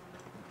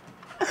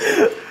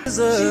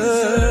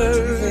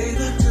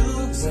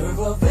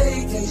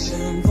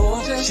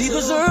 She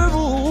deserved,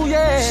 ooh,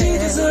 yeah. She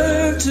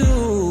deserved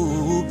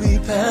to be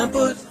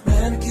pampered,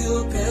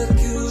 manicure,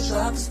 pedicure,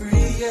 shopping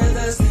spree, yeah,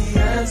 that's the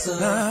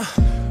answer.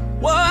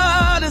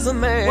 What is a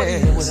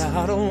man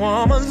without a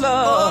woman's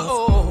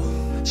love?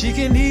 She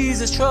can ease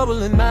his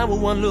trouble and mind with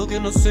one look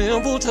and a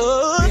simple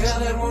touch. Yeah,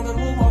 that woman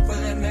will walk for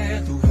that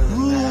man through hell.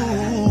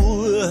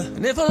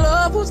 And if her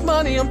love was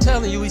money, I'm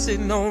telling you, he's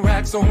sitting on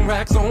racks on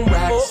racks on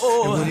racks.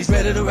 And when he's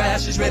ready to ride,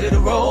 she's ready to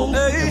roll.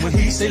 Hey. And when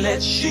he say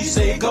let, she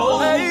say go.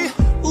 Hey.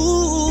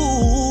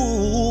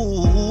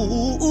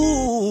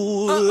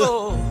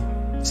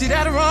 See,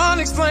 that run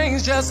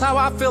explains just how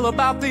I feel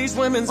about these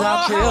women's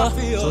out here.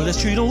 So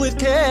let's treat them with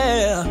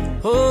care.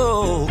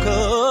 Oh,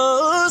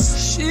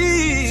 'cause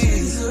she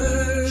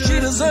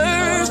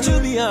deserves to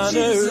be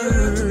honored,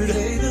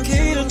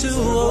 catered to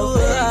her.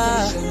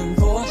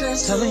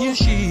 Telling you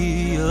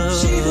she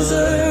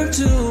deserves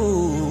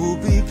to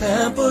be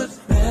pampered,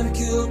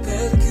 manicure,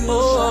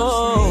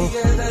 pedicure,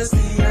 yeah, that's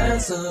the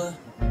answer.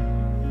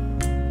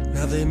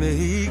 Now they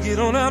may get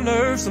on our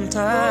nerves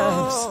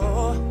sometimes,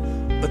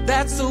 but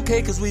that's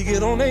okay, 'cause we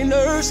get on their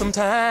nerves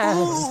sometimes.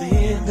 It's the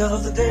end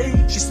of the day.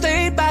 She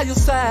stayed by your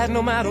side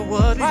no matter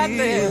what it is.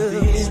 There,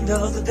 the end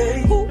of the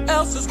day. Who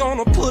else is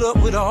gonna put up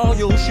with all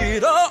your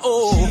shit?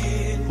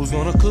 Who's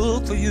gonna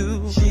cook for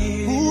you?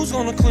 Who's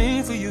gonna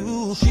clean for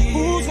you?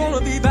 Who's gonna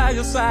be by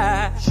your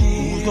side?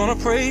 Who's gonna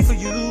pray for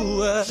you?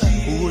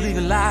 Who will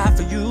even lie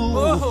for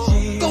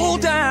you? Go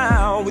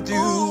down with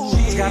you.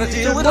 She's gotta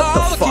deal with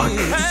all the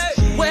kids.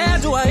 Hey, where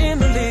do I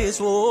end the list?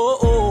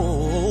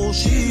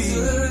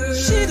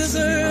 She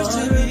deserves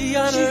to be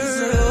honored.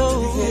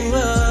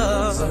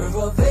 Deserve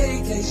a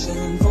vacation.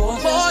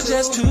 For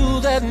just two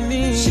that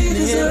mean she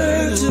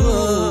deserves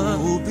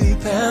to be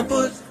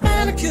pampered,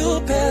 manicure,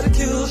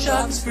 pedicure,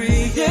 shopping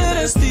spree. Yeah,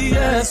 that's the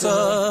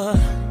answer.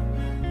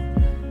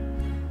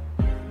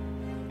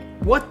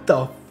 What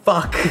the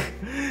fuck?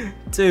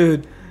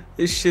 Dude,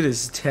 this shit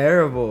is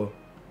terrible.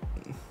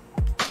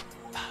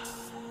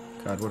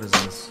 God, what is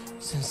this?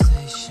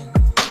 Sensation,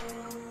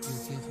 you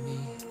give me.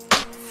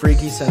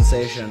 Freaky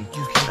Sensation.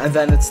 And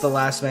then it's The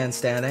Last Man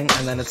Standing,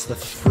 and then it's the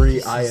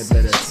free I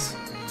Admit It.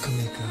 Come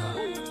here,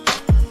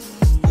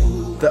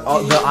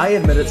 girl. The I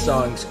Admit It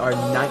songs are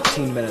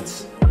 19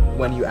 minutes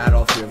when you add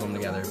all three of them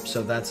together.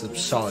 So that's a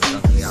solid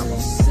chunk of the album.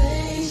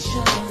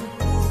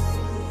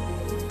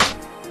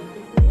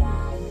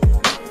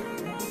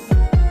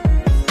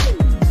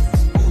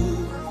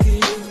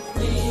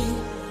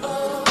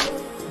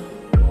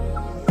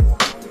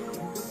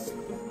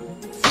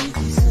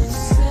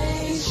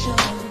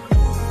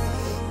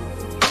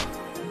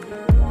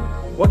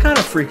 What kind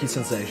of freaky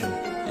sensation?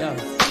 Yeah.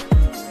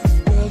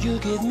 Girl, you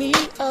give me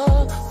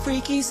a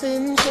freaky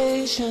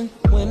sensation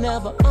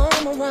whenever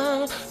I'm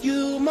around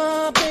you,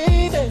 my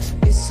baby.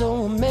 It's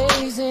so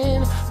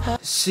amazing.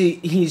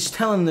 See, he's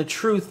telling the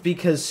truth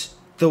because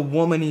the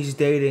woman he's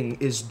dating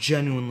is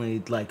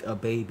genuinely like a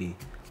baby,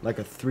 like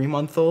a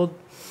 3-month-old.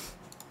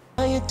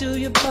 How you do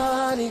your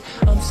body?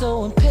 I'm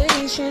so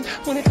impatient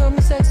when it comes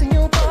to sex in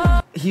your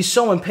body. He's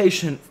so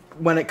impatient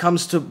when it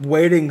comes to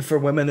waiting for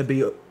women to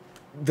be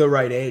the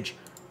right age.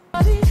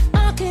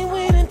 I can't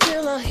wait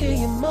until I hear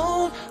you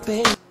moan,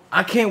 baby.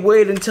 I can't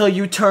wait until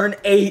you turn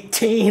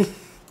 18.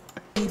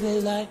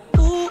 Baby, like,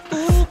 ooh,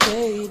 ooh,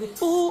 baby,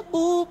 ooh,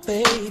 ooh,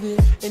 baby.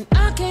 And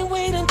I can't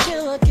wait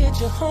until I get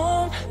you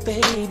home,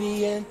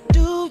 baby. And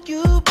do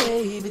you,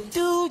 baby,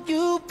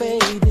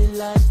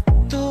 like,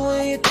 the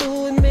way you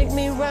do it make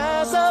me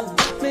rise up,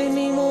 make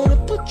me wanna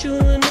put you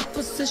in a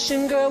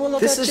position, girl. Well,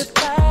 This is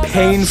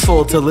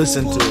painful to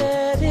listen to.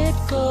 Let it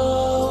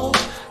go,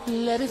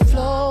 let it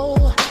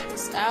flow.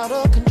 It's out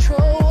of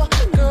control,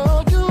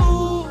 girl. You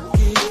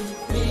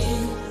give me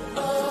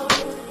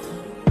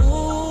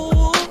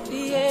ooh,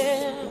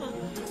 yeah,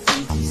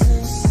 freaky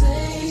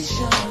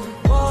sensation.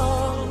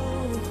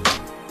 Whoa,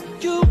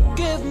 you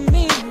give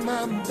me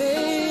my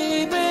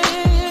baby.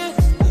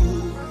 You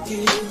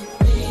give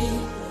me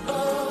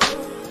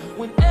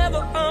whenever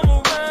I'm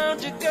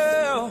around you,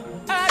 girl.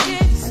 I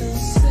get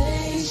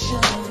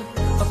sensation,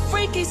 a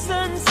freaky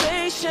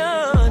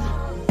sensation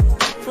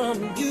from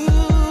you.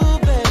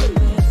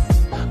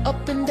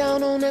 Up and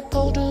down on that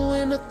pole,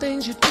 doing the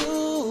things you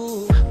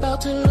do. About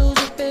to lose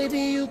it, baby,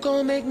 you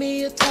gon' make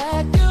me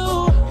attack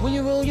you. When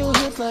you roll your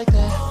hips like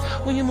that,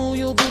 when you move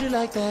your booty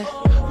like that,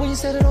 when you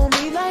set it on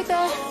me like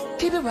that,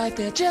 keep it right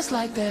there, just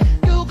like that.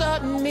 You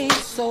got me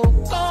so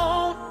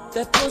gone,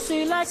 that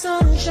pussy like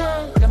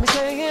sunshine, got me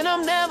saying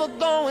I'm never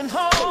going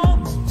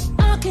home.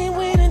 I can't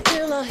wait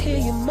until I hear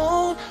you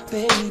moan,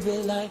 baby,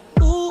 like,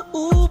 ooh,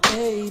 ooh,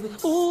 baby,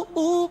 ooh,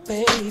 ooh,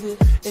 baby.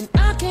 And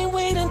I can't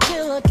wait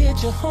until I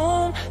get you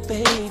home,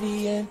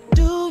 baby. And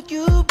do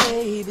you,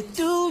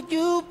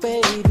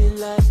 baby,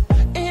 like,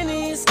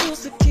 any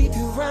excuse to keep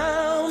you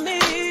around me,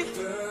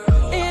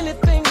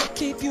 anything to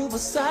keep you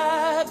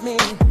beside me.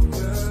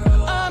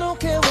 I don't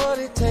care what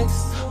it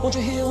takes, won't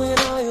you hear when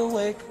I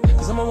awake?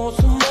 Cause I'ma want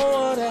some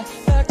more of that,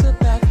 back to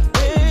back,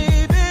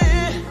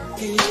 baby.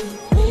 Give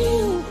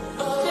me,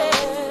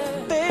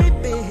 yeah,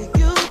 baby,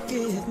 you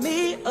give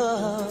me a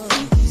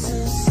freaky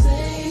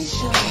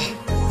sensation.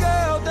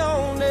 Girl,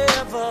 don't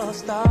ever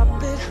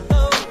stop it,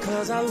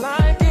 cause I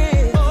like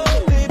it.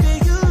 Oh, baby,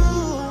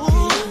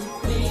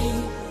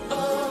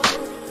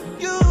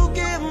 you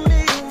give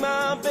me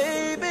my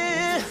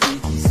baby.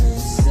 Freaky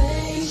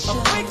sensation. A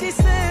freaky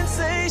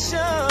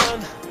sensation.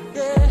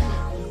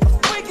 Yeah, a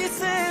freaky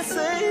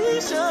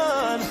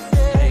sensation.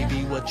 Yeah. Baby,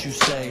 what you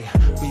say?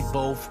 We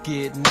both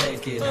get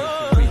naked.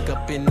 Freak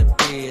up in the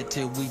bed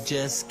till we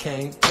just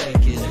can't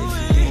take it.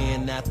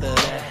 Then after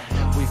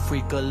that, we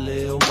freak a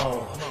little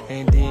more.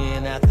 And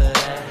then after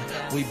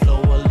that, we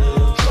blow a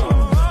little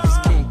drum. It's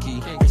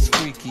kinky, it's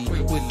freaky,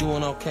 we're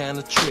doing all kind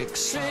of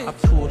tricks. I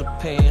pull the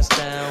pants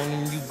down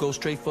and you go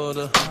straight for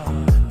the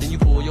then you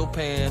pull your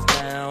pants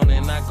down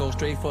and I go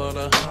straight for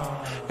the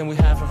and we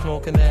high from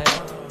smoking that,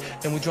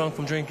 and we drunk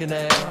from drinking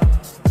that.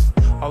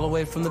 All the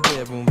way from the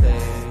bedroom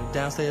bed,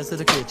 downstairs to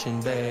the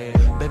kitchen bed.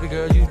 Baby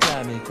girl, you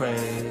drive me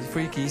crazy.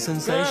 Freaky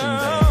sensation,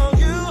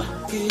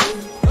 babe.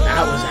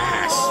 That was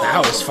ass.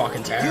 That was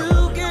fucking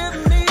terrible. You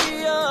give me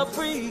a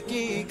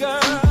freaky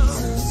girl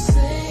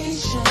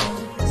sensation.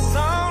 It's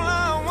all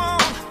I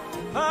want,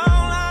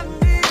 all I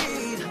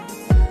need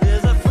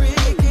is a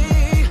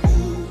freaky.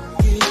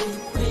 Give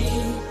me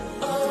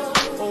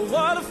oh,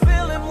 what a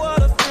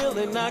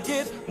feeling I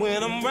get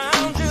when I'm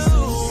around you.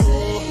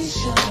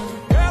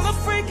 Girl, a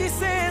freaky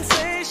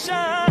sensation.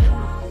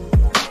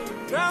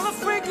 Girl, a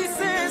freaky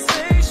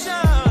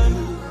sensation.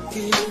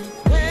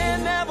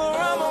 Whenever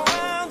I'm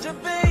around you,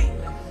 babe,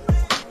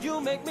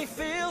 you make me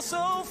feel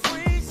so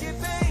freaky,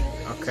 babe.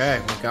 Okay,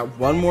 we've got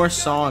one more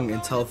song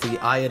until the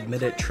I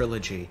Admit It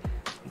trilogy.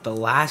 The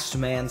Last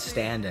Man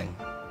Standing.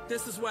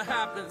 This is what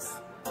happens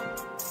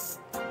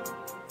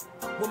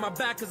when my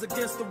back is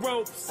against the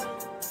ropes.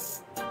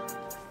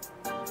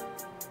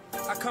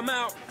 I come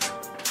out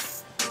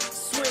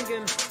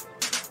swinging.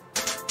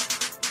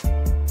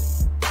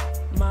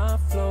 My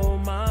flow,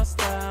 my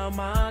style,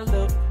 my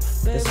look.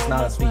 This is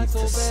not a beat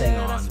to sing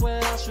on. I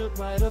swear I should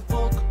write a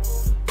book.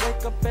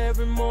 Wake up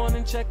every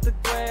morning, check the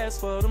grass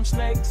for them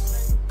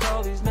snakes.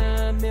 Call these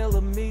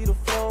 9mm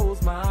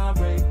flows my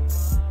rate.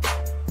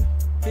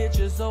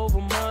 Bitches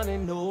over money,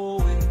 no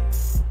way.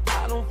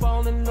 I don't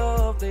fall in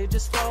love, they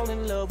just fall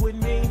in love with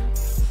me.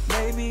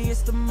 Maybe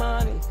it's the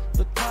money,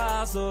 the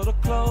cars or the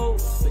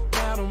clothes. They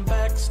got them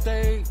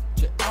backstage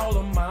at all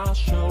of my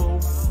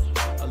shows.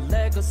 A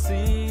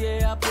legacy,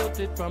 yeah, I built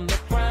it from the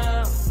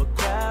ground. But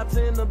crabs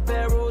in the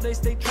barrel, they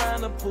stay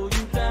trying to pull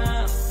you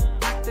down.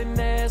 Acting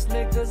ass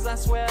niggas, I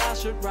swear I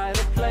should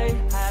write a play.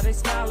 How they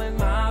smile in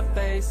my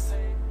face,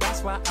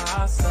 that's why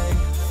I say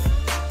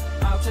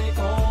I'll take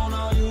on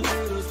all you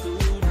haters today.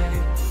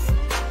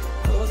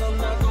 Cause I'm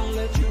not gonna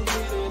let you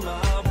get in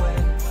my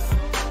way.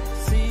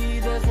 See,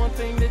 there's one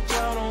thing that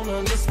y'all don't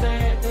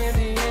understand. In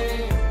the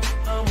end,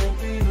 I'm gonna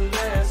be the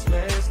last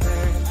man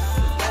stand.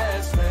 The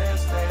last man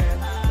stand.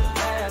 The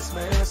last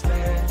man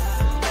stand.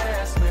 The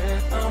last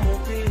man. I'm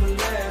gonna be the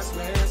last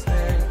man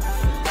stand. The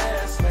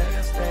last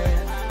man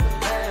stand.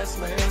 The last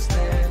man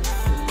stand.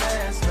 The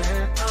last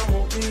man. I'm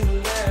gonna be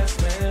the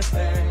last man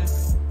stand.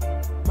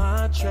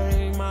 My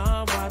chain,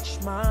 my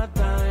watch, my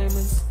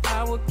diamonds,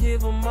 I would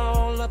give them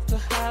all up to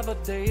have a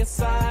day of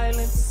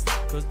silence.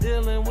 Cause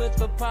dealing with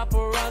the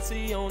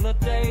paparazzi on a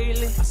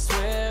daily, I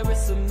swear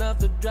it's enough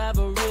to drive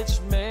a rich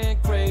man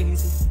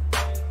crazy.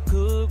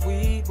 Good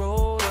weed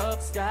rolled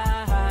up sky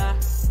high.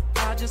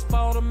 I just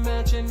bought a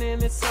mansion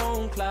in its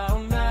own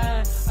cloud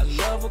nine. I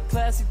love a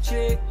classy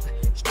chick,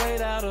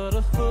 straight out of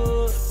the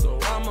hood. So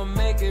I'ma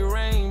make it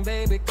rain,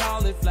 baby,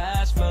 call it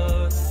flash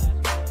floods.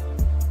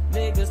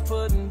 Niggas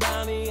putting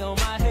bounty on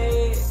my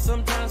head.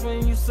 Sometimes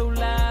when you so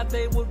loud,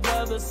 they would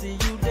rather see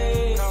you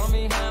dead. Call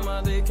me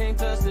hammer, they can't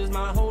touch this.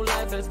 My whole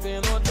life has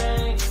been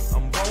ordained.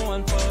 I'm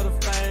going for the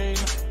fame.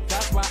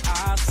 That's why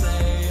I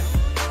say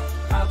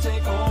I'll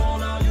take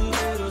on all you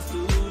haters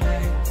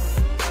today.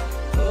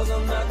 Cause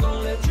I'm not gonna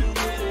let you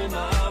get in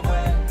my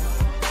way.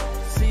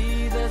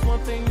 See, there's one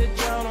thing that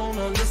y'all don't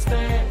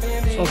understand.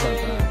 In the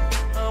end,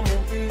 I'm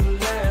gonna be the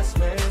last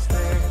man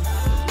stand.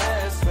 The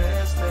last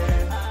man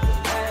stand.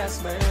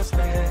 Last man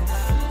stand,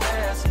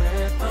 last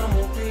man, I'm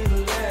gonna be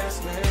the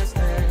last man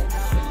stand.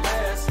 The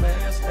last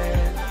man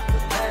stand, the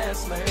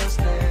last man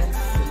stand,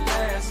 the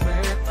last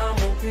man, I'm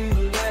gonna be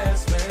the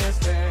last man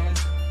stand.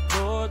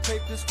 Lord,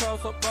 take this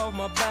cross up off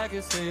my back,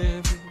 it's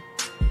heavy.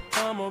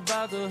 I'm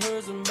about to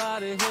hurt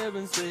somebody here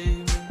and save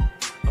me.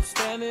 I'm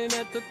standing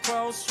at the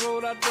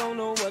crossroad, I don't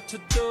know what to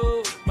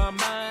do. My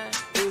mind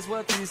is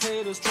what these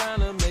haters trying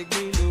to make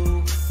me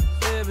lose.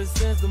 Ever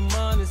since the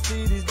money,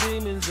 see these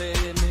demons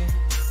at me.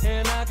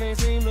 And I can't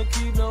seem to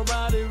keep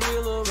nobody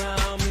real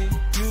around me.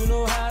 You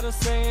know how the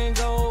saying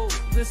goes,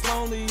 this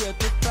lonely at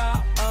the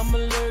top. I'm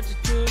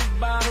allergic to the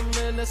bottom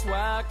and that's why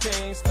I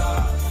can't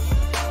stop.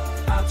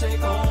 I'll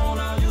take on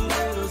all you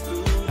haters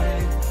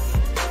today.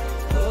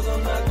 Cause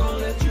I'm not gonna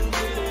let you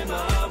get in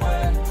my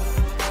way.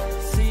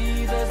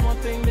 See, there's one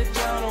thing that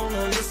y'all don't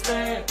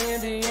understand.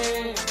 In the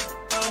end,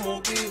 I'm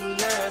gonna be the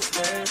last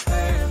man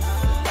stand.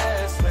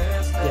 Last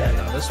man stand.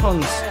 Yeah, no, this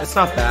one's, it's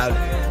not bad.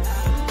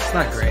 It's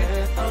not great,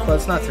 but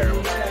it's not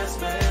terrible.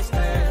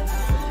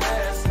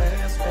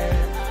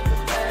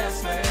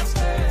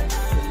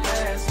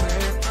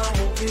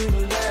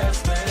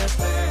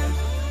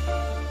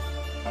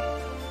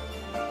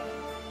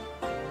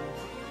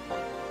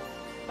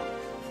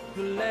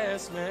 The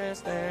last man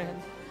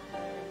stand.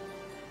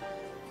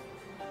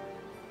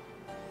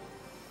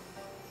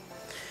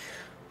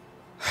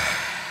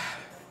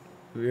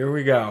 Here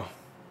we go.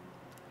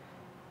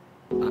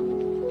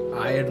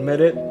 I admit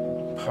it,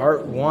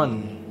 part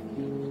 1.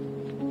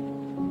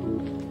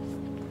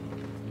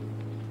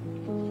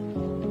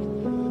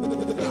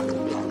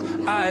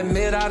 I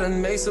admit I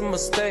done made some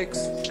mistakes,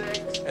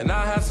 and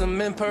I have some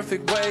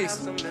imperfect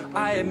ways.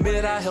 I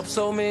admit I helped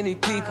so many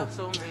people,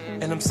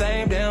 and them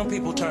same damn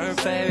people turn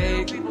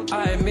fake.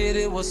 I admit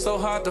it was so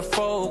hard to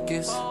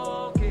focus.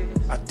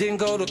 I didn't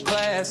go to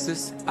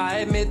classes. I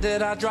admit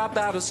that I dropped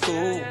out of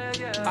school.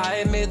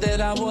 I admit that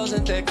I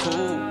wasn't that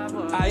cool.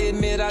 I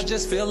admit I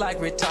just feel like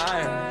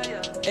retiring.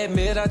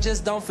 Admit I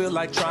just don't feel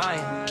like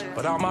trying.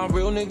 But all my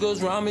real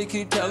niggas around me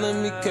keep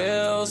telling me,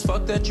 Kels,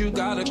 fuck that, you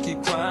gotta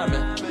keep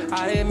climbing.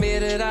 I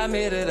admit it, I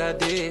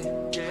did.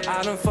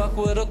 I done fuck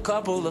with a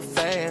couple of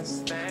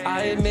fans.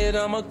 I admit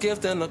I'm a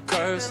gift and a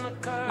curse.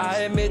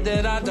 I admit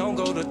that I don't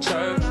go to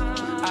church.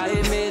 I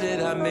admit it,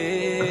 I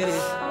admit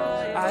it.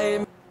 I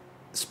admit.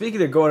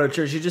 Speaking of going to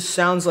church, he just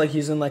sounds like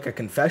he's in like a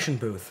confession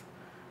booth.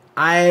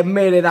 I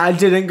admit it, I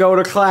didn't go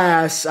to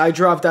class. I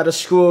dropped out of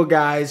school,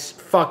 guys.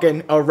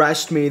 Fucking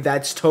arrest me.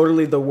 That's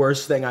totally the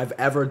worst thing I've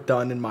ever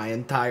done in my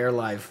entire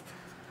life.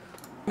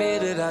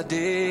 Admit it, I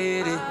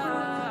did it.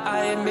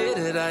 I admit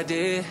it, I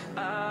did.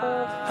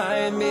 I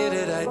admit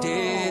it, I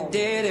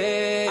did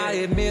it. I I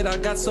admit I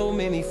got so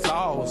many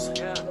flaws.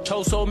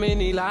 Told so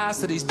many lies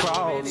to these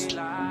frauds.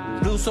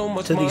 Blew so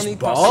much To these money,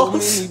 bought so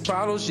balls? many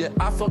bottles. Yeah,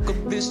 I fuck a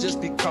bitch just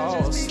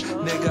because.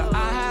 Nigga,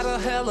 I had a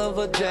hell of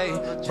a day,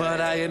 but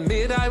I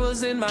admit I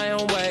was in my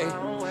own way.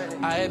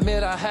 I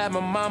admit I had my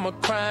mama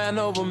crying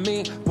over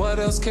me. What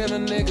else can a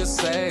nigga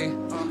say?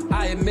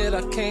 I admit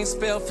I can't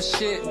spell for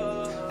shit.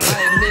 I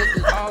admit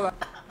that all I...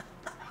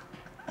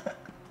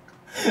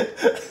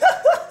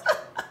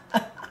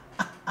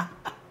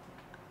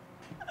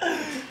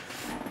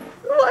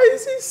 Why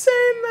is he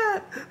saying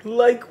that?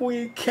 Like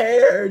we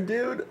care,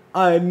 dude.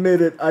 I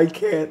admit it, I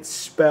can't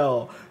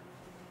spell.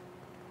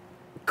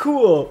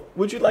 Cool.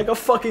 Would you like a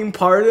fucking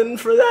pardon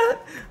for that?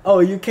 Oh,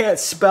 you can't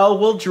spell?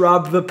 We'll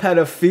drop the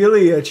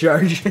pedophilia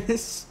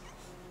charges.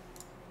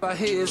 I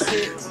hear his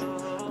hits.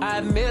 I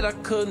admit I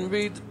couldn't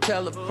read the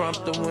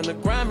teleprompter when the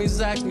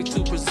Grammys asked me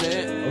to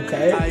present.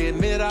 Okay. I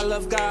admit I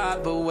love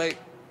God, but wait.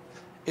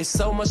 It's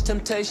so much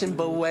temptation,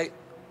 but wait.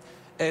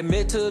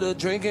 Admit to the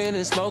drinking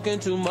and smoking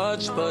too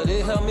much, but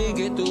it helped me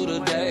get through the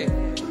day.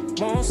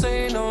 Won't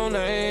say no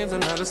names,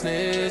 I'm not a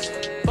snitch.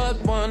 But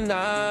one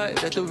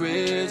night at the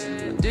Ritz,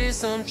 did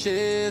some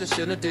shit I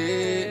shouldn't have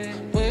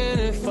did. When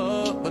it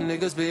fuck, but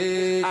niggas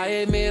bitch. I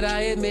admit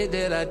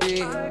that I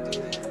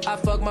did. I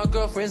fucked my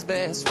girlfriend's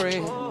best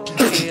friend.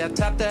 Yeah, I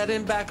tapped that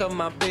in back of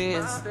my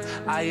Benz.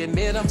 I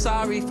admit I'm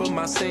sorry for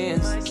my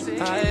sins.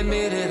 I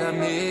admit it, I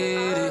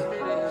admit it.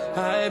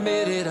 I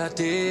admit it, I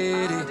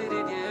did it.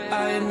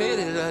 I admit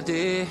it, I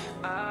did.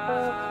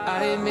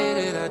 I admit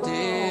it, I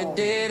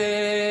did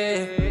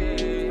it.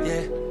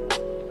 Yeah.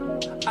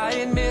 I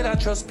admit I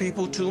trust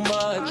people too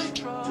much.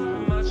 Too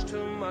much.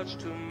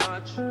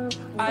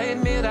 I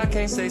admit I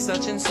can't say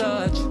such and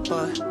such,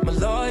 but my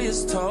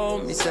lawyers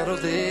told me settle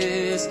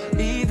this,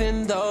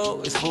 even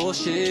though it's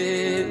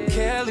bullshit.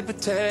 Kelly,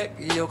 protect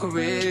your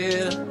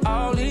career.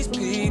 All these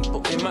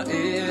people in my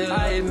ear.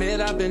 I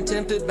admit I've been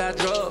tempted by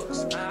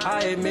drugs.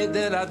 I admit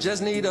that I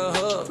just need a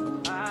hug.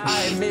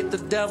 I admit the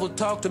devil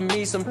talk to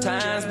me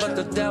sometimes, but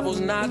the devil's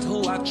not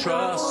who I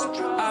trust.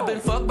 I've been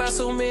fucked by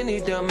so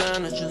many damn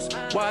managers.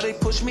 Why they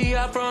push me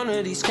out front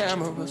of these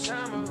cameras?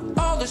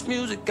 All this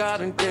music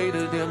got engaged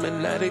to them,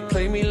 and now they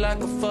play me like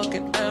a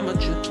fucking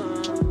amateur.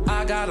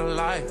 I got a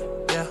life,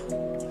 yeah.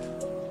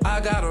 I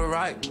got a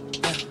right,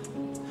 yeah.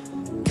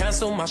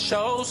 Cancel my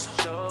shows.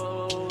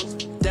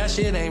 That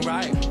shit ain't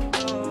right.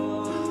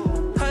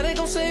 How they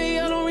gon' say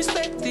I don't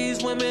respect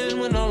these women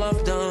when all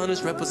I've done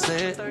is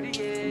represent?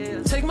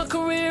 Take my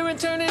career and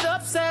turn it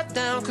upside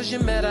down, cause you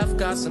mad I've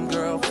got some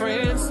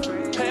girlfriends.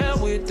 Pair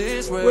with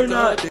this We're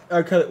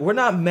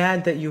not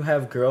mad that you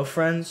have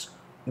girlfriends.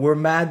 We're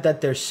mad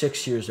that they're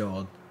 6 years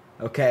old.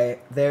 Okay?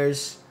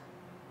 There's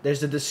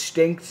a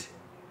distinct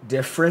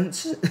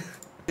difference.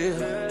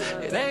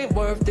 It ain't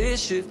worth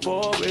this shit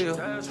for real.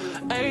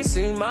 Ain't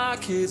seen my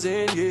kids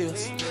in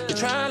years. They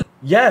try to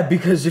Yeah,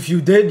 because if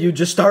you did, you'd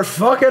just start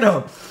fucking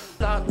them.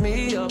 lock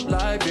me up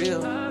like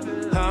Bill.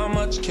 How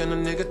much can a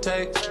nigga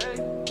take?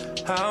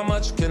 How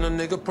much can a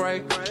nigga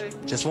break?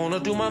 Just wanna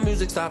do my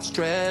music, stop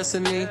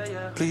stressing me.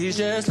 Please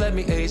just let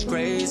me age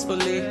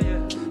gracefully.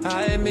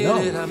 I admit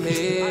it, I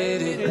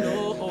made it.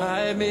 I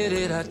admit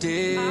it, I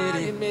did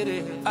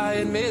it. I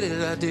admit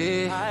it, I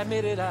did. I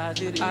admit it, I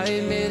did it. I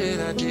admit it,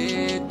 I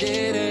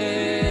did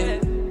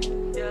it.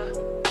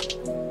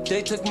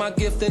 They took my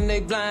gift and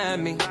they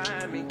blind me.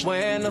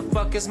 Where in the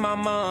fuck is my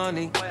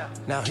money?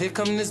 Now here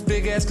come this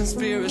big ass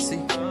conspiracy,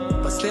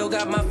 but still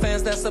got my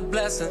fans, that's a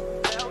blessing.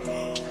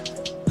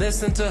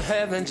 Listen to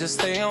heaven, just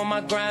stay on my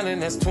grind,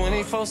 and that's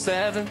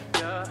 24/7.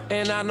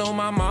 And I know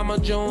my mama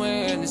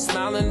Joanne is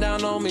smiling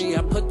down on me.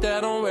 I put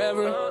that on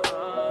Reverend.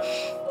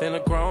 Been a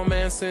grown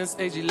man since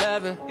age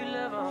 11.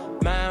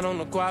 Man on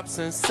the guap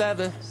since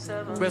 7.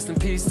 Rest in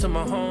peace to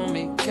my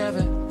homie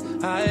Kevin.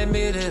 I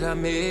admit it, I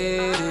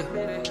made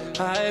it.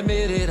 I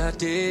admit it, I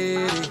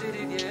did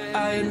it.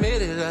 I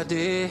admit it, I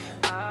did.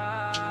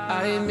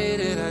 I admit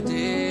it, I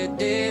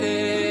did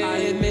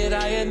it.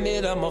 I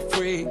admit I'm a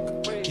freak.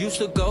 Used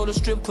to go to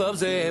strip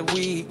clubs every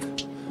week.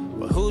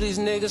 But who these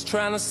niggas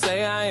trying to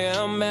say I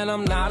am? Man,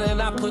 I'm not,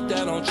 and I put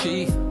that on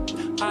Chief.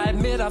 I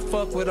admit I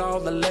fuck with all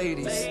the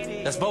ladies.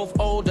 That's both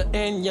older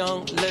and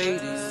young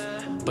ladies.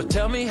 But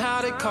tell me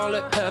how they call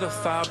it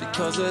pedophile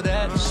because of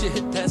that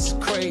shit, that's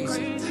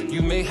crazy.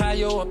 You may have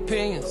your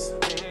opinions,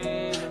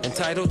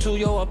 entitled to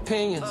your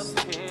opinions.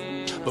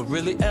 But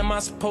really, am I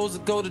supposed to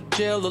go to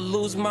jail or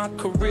lose my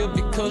career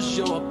because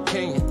your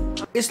opinion?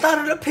 It's not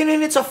an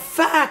opinion, it's a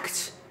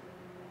fact.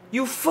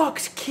 You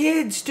fucked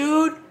kids,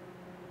 dude.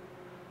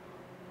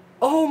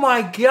 Oh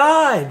my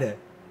god.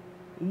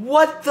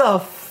 What the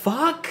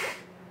fuck?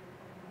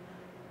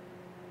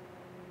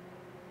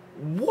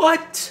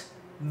 What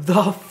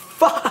the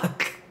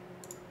fuck?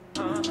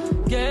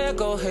 Yeah,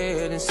 go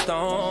ahead and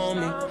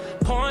stone me.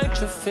 Point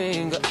your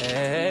finger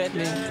at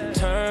me.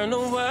 Turn the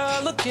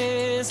world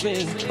against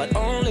me. But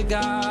only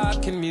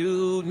God can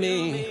mute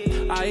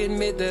me. I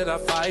admit that I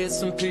fired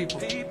some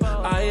people.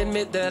 I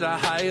admit that I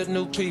hired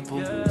new people.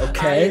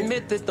 Okay. I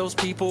admit that those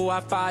people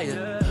I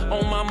fired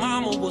on my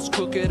mama was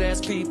crooked ass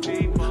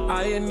people.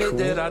 I admit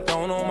that I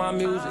don't own my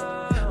music.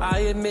 I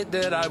admit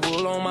that I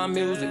will own my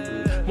music.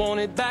 Want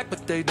it back,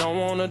 but they don't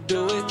wanna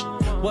do it.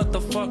 What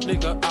the fuck,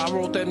 nigga? I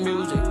wrote that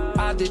music.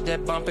 I did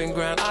that bump and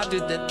grind. I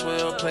did that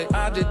 12 play.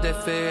 I did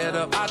that fed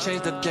up. I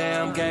changed the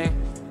damn game.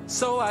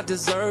 So I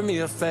deserve me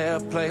a fair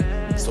play.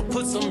 So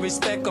put some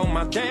respect on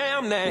my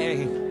damn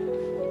name.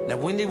 Now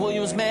Wendy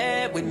Williams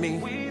mad with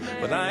me,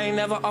 but I ain't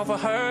never offer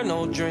her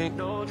no drink.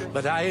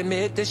 But I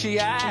admit that she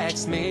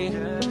asked me,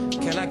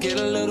 can I get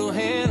a little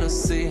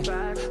Hennessy?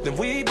 Then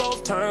we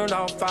both turned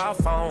off our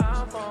phones.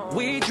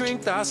 We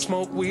drink, I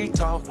smoke, we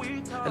talk.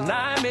 And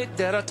I admit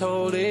that I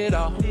told it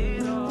all,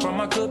 from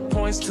my good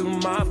points to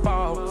my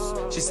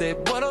faults. She said,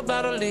 what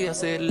about Aaliyah? I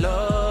said,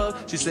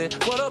 love. She said,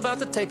 what about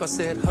the tape? I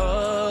said,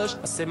 hush.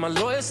 I said, my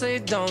lawyer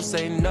said, don't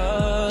say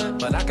none.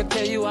 But I can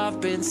tell you I've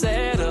been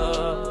set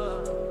up.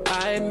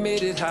 I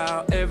admitted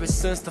how ever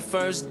since the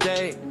first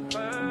day,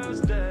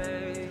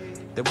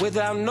 that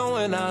without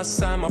knowing I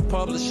signed my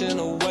publishing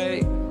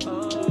away.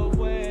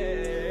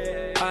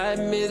 I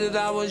admitted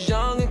I was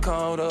young and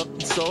caught up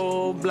and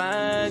so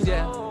blind,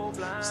 yeah.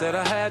 Said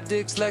I had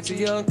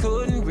dyslexia and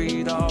couldn't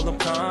read all the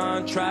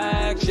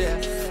contracts, yeah.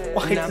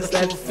 Why does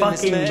that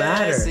fucking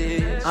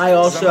matter? I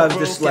also have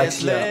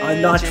dyslexia.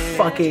 I'm not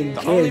fucking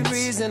The only kids.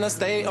 reason I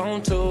stay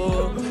on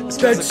tour is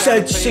That 'cause I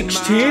said gotta pay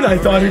 16. my I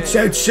thought it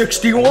said rent.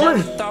 61.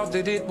 Never thought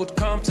that it would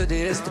come to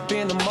this, to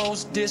being the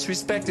most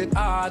disrespected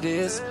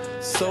artist.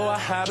 So I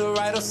had to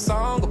write a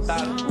song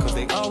about it, 'cause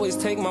they always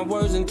take my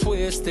words and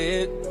twist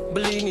it.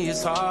 Believe me,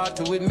 it's hard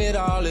to admit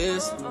all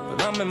this, but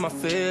I'm in my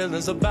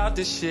feelings about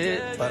this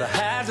shit. But I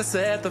had to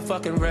set the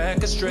fucking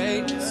record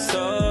straight.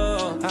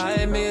 So I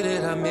admit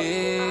it, I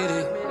made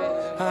it.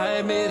 I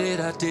admit it,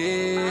 I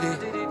did it.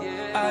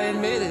 I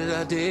admit it,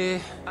 I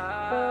did.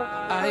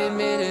 I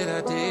admit it,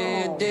 I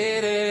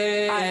did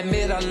it. I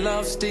admit I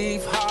love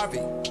Steve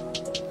Harvey,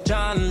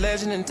 John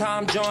Legend and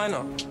Tom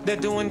Joyner. They're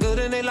doing good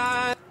in their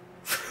lives.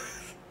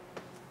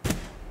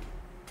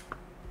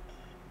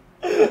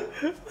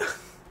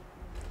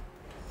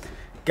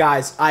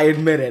 Guys, I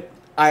admit it.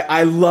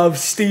 I love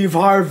Steve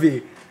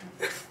Harvey.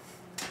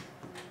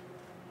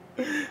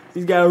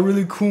 He's got a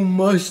really cool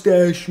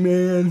mustache,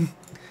 man.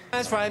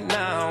 Right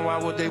now, why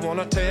would they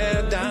wanna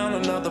tear down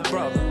another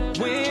brother?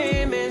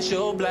 Women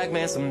show black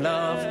men some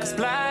love, 'cause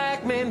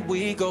black men,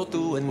 we go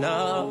through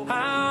enough.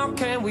 How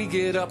can we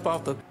get up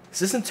off the... Is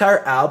this entire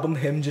album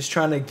him just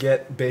trying to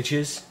get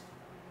bitches?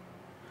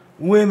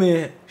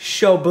 Women,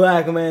 show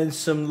black men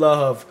some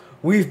love.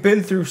 We've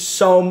been through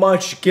so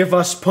much, give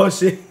us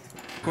pussy.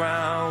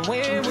 ground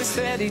when we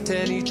steady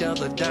tear each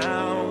other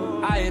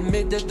down. I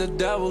admit that the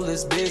devil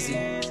is busy,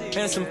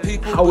 and some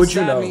people How would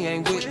you beside know? me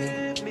ain't with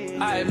me.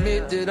 I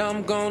admit that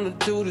I'm gonna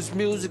do this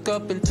music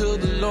up until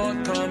the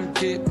Lord come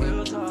get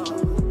me.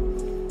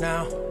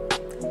 Now,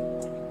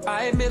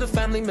 I admit a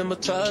family member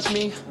touched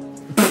me.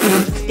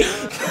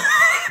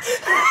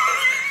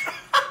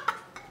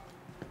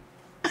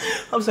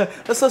 I'm sorry,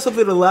 that's not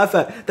something to laugh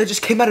at. That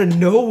just came out of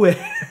nowhere.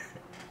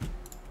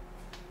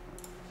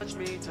 Touch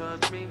me.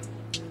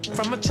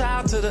 From a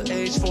child to the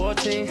age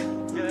 14.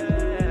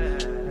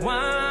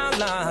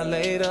 While I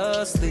laid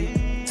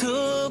asleep,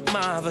 took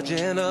my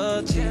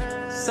virginity.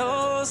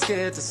 So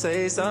scared to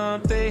say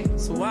something,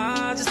 so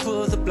I just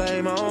put the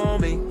blame on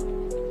me.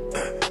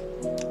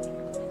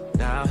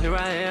 Now here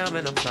I am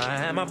and I'm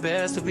trying my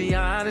best to be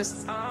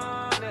honest.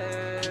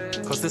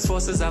 Cause there's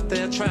forces out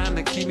there trying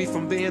to keep me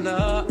from being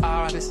an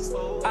artist.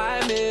 I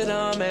admit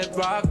I'm at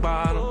rock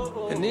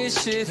bottom, and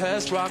this shit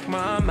has rocked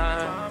my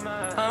mind.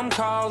 I'm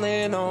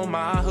calling on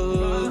my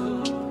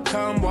hood,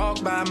 come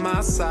walk by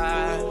my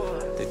side.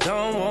 They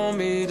don't want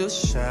me to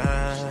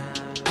shine.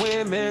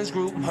 Women's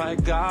group, my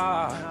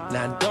God.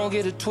 Now don't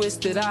get it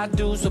twisted, I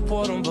do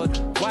support them, but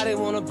why they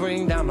wanna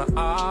bring down the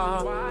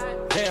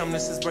art? Damn,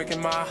 this is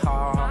breaking my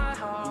heart.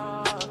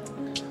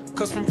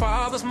 Cause from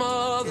fathers,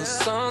 mothers,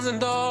 sons and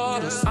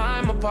daughters,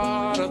 I'm a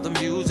part of the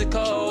music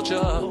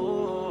culture.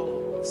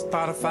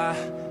 Spotify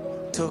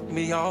took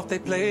me off their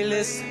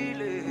playlist.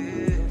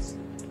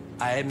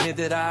 I admit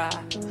that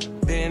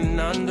I've been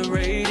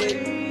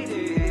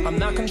underrated. I'm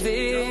not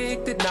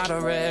convicted, not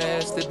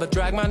arrested, but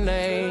drag my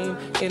name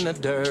in the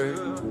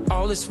dirt.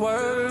 All this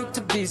work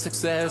to be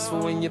successful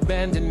when you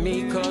abandon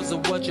me cause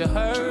of what you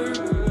heard.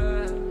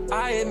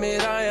 I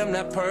admit I am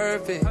not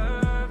perfect,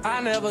 I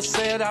never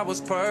said I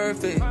was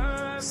perfect.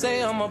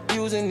 Say I'm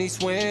abusing these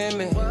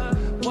women,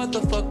 what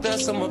the fuck,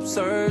 that's some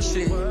absurd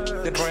shit.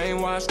 They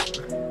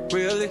brainwashed,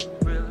 really?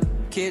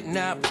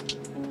 Kidnapped,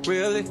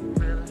 really?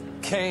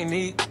 Can't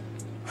eat,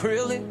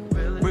 really?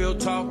 Real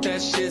talk,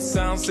 that shit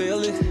sounds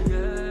silly.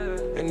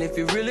 And if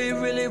you really,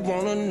 really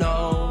wanna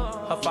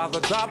know, her father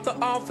dropped her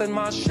off in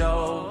my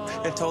show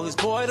and told his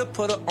boy to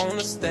put her on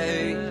the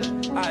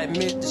stage. I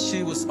admit that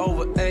she was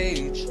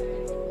overage.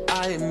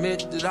 I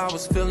admit that I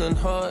was feeling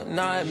her, and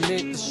I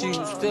admit that she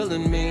was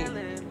feeling me.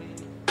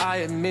 I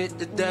admit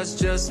that that's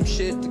just some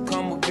shit that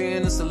come with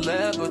being a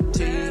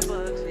celebrity.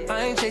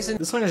 I ain't chasing.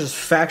 This song is just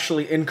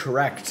factually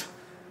incorrect.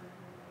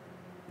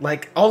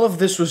 Like, all of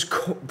this was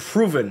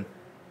proven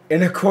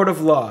in a court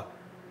of law.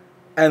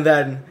 And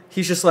then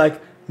he's just like,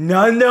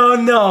 no.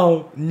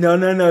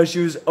 She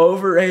was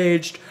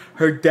overaged.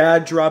 Her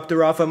dad dropped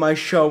her off at my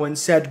show and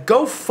said,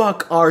 go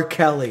fuck R.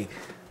 Kelly.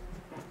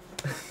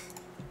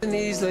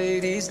 These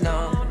ladies,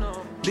 no.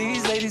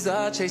 These ladies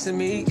are chasing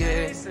me,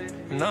 yeah.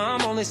 And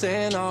I'm only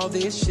saying all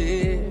this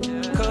shit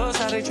cause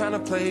how they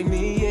tryna play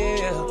me,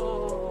 yeah.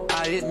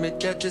 I admit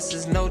that this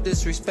is no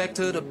disrespect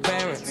to the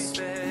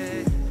parents,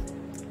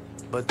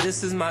 but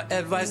this is my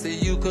advice to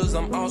you cause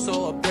I'm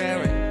also a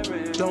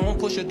parent. Don't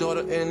push your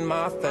daughter in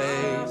my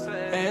face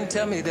and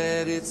tell me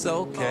that it's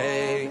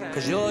okay,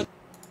 cause your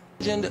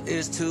agenda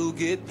is to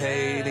get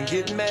paid and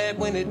get mad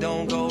when it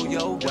don't go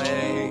your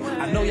way.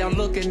 I know y'all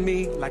look at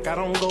me like I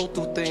don't go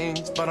through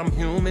things, but I'm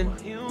human.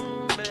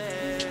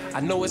 I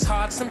know it's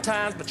hard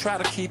sometimes, but try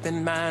to keep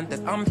in mind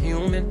that I'm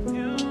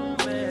human.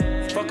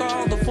 Fuck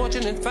all the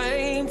fortune and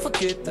fame,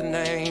 forget the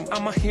name,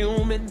 I'm a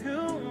human.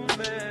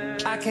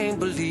 I can't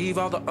believe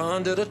all the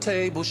under the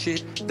table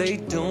shit they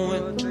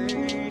doing.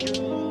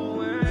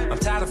 I'm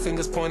tired of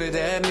fingers pointed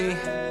at me.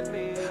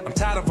 I'm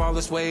tired of all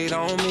this weight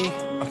on me.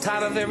 I'm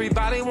tired of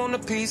everybody want a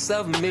piece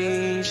of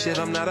me. Shit,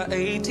 I'm not an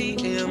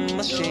ATM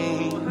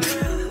machine.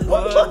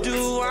 What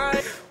do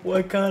I?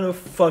 What kind of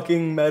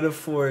fucking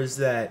metaphor is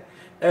that?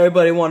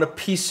 Everybody want a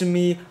piece of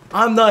me.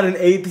 I'm not an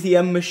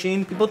ATM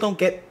machine. People don't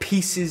get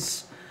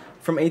pieces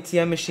from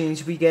ATM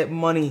machines. We get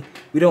money.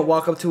 We don't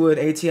walk up to an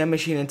ATM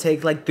machine and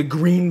take like the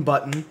green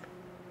button.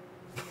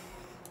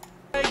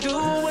 I do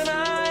when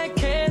I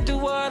can't do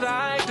what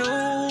I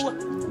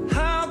do.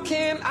 How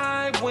can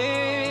I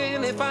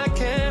win if I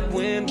can't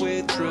win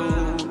with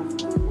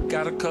truth?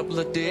 Got a couple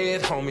of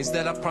dead homies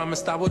that I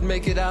promised I would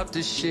make it out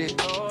this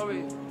shit.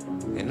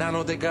 And I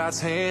know that God's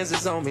hands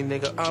is on me,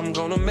 nigga. I'm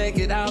gonna make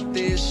it out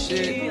this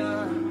shit.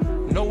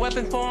 No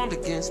weapon formed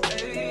against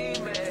me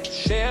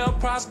shall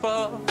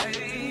prosper.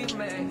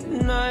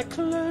 And I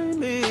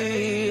claim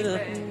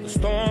it. The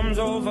storm's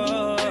over.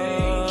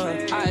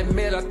 I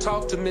admit I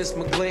talked to Miss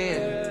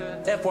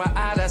McGlynn.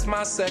 FYI, that's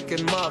my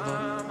second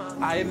mother.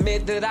 I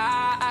admit that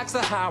I asked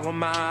her, how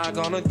am I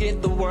gonna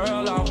get the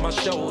world off my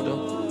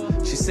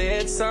shoulder? She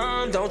said,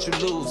 son, don't you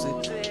lose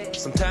it.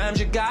 Sometimes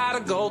you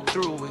gotta go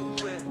through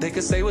it. They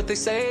can say what they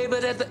say,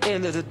 but at the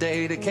end of the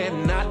day, they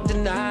cannot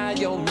deny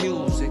your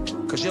music.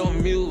 Cause your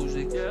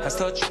music has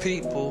touched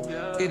people.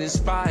 It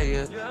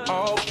inspired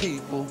all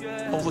people.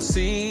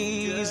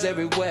 Overseas,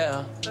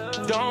 everywhere.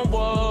 Don't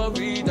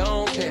worry,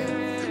 don't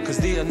care. Cause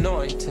the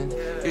anointing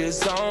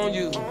is on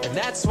you. And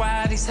that's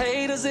why these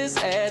haters is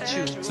at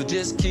you. So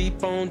just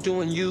keep on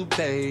doing you,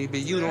 baby.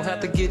 You don't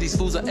have to give these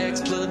fools an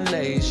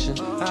explanation.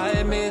 I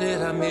admit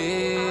it, I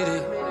made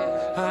it.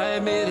 I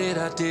admit it,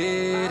 I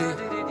did it.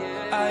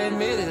 I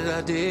admit it,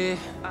 I did.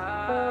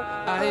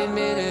 I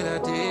admit it, I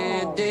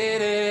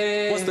did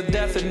it. What's the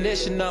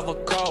definition of a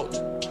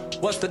cult?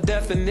 What's the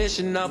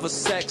definition of a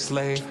sex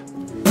slave?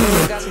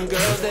 I got some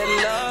girls that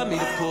love me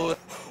to pull.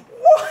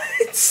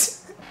 What?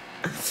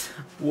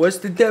 What's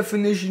the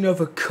definition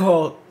of a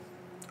cult?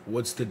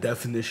 What's the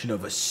definition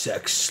of a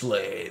sex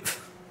slave?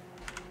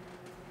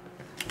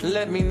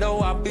 Let me know,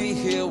 I'll be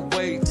here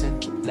waiting.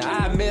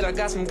 Now I admit I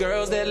got some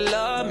girls that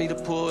love me to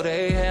pull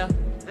their hair.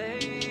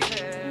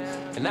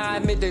 And I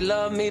admit they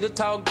love me to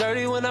talk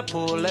dirty when I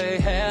pull their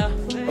hair.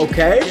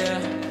 Okay. Yeah.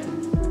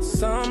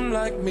 Some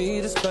like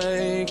me to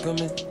spank them,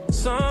 and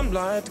some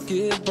like to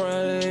get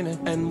brainy.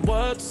 And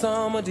what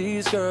some of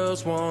these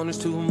girls want is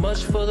too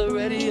much for the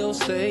radio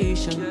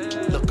station.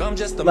 Look, I'm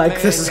just a like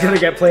man this is gonna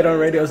get played on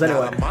radios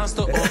anyway. Not a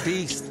monster or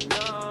beast.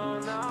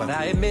 But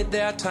I admit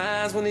there are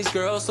times when these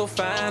girls so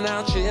fine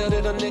I'll chill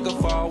at a nigga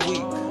for a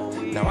week.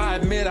 Now I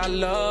admit I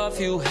love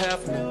Hugh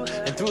Hefner,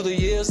 and through the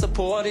years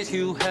supported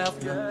Hugh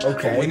Hefner.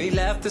 Okay. But when he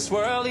left this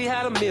world, he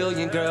had a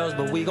million girls,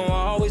 but we gon'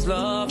 always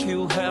love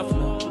Hugh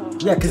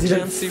Hefner. Yeah, cause he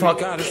didn't fuck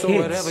kids. kids.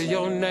 Whatever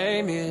your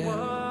name is.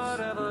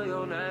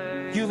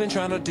 You've been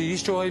trying to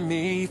destroy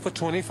me for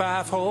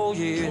 25 whole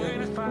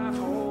years.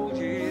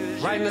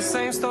 Writing the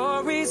same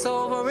stories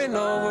over and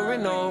over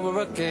and over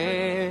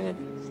again.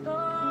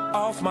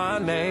 Off my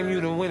name,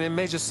 you done went and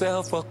made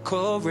yourself a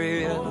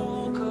career.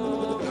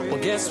 Well,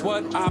 guess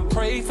what? I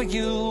pray for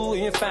you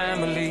and your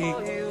family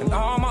and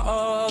all my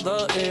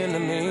other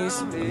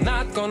enemies. I'm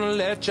not gonna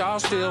let y'all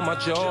steal my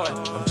joy.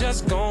 I'm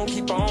just gonna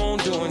keep on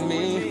doing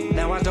me.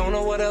 Now I don't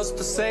know what else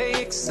to say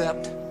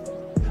except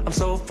I'm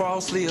so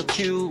falsely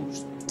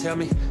accused. Tell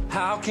me,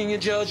 how can you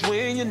judge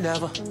when you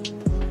never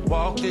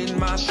walked in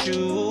my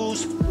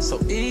shoes? So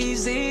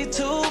easy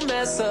to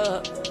mess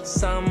up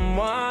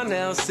someone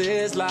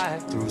else's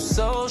life through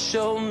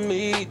social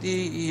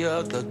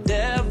media, the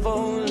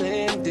devil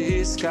in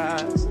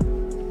disguise.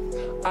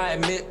 I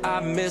admit I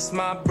miss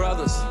my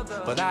brothers,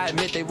 but I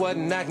admit they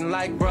wasn't acting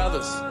like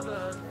brothers.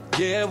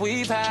 Yeah,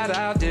 we've had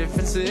our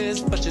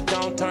differences, but you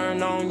don't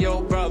turn on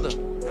your brother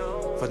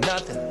for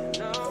nothing,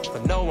 for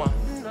no one,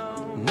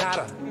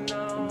 nada,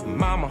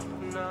 mama,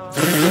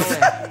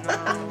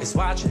 It's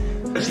watching.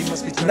 She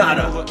must be turning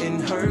Nada. over in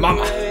her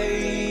Mama.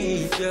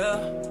 grave.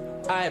 Yeah.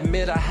 I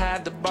admit I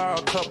had to borrow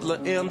a couple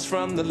of M's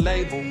from the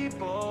label.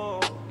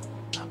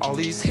 All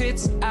these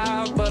hits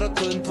out, but I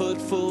couldn't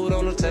put food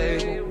on the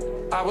table.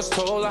 I was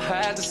told I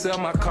had to sell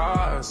my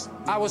cars.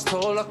 I was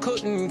told I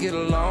couldn't get a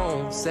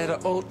loan. Said I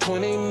owed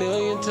 20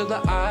 million to the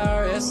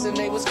IRS and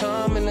they was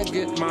coming to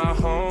get my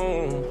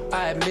home.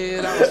 I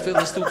admit I was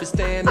feeling stupid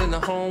standing in the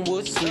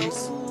Homewood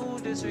Suites.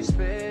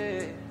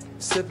 Disrespect.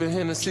 Sipping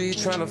Hennessy,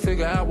 trying to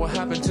figure out what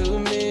happened to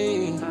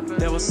me.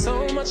 There was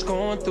so much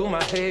going through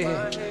my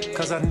head,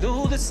 cause I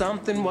knew that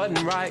something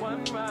wasn't right.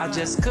 I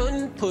just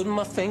couldn't put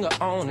my finger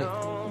on it,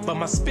 but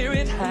my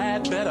spirit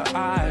had better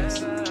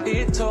eyes.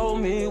 It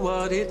told me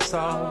what it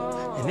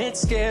saw, and it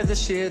scared the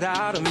shit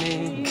out of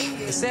me.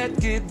 It said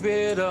get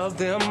rid of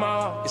them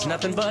all, it's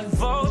nothing but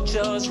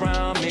vultures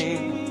around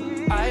me.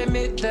 I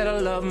admit that I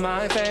love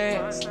my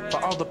fans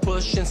for all the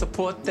push and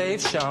support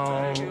they've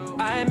shown.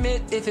 I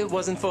admit if it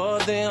wasn't for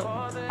them,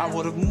 I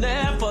would've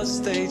never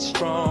stayed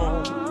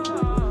strong.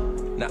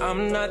 Now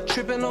I'm not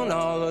tripping on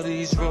all of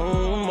these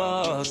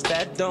rumors,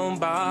 that don't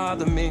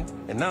bother me.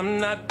 And I'm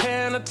not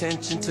paying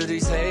attention to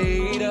these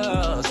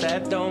haters,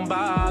 that don't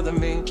bother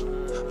me.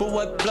 But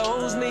what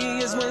blows me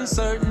is when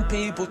certain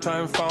people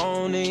turn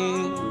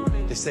phony.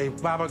 They say,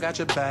 Rob, I got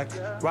your back,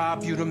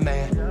 Rob, you the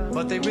man,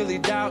 but they really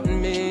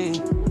doubting me.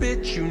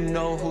 Bitch, you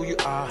know who you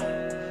are.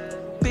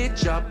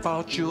 Bitch, I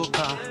bought you a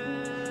car.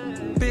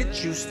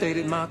 Bitch, you stayed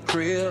at my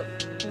crib.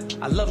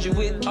 I loved you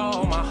with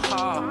all my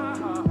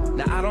heart.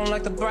 Now I don't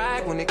like to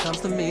brag when it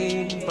comes to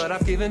me, but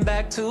I've given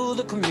back to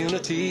the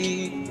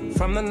community,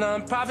 from the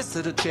non-profits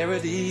to the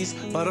charities.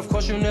 But of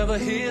course you never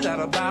hear that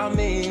about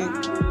me.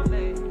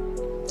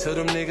 To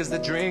them niggas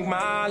that drink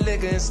my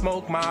liquor and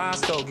smoke my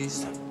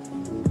stogies.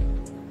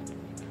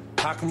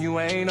 How come you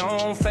ain't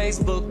on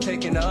Facebook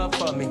taking up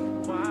for me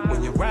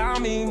when you're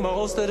around me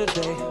most of the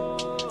day?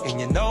 And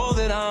you know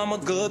that I'm a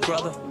good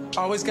brother.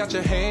 Always got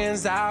your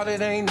hands out,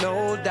 it ain't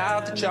no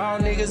doubt that y'all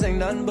niggas ain't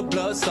nothing but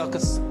blood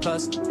suckers.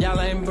 Plus,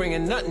 y'all ain't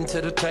bringing nothing to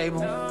the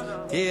table.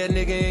 Yeah,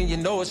 nigga, and you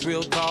know it's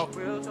real talk.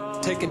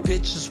 Taking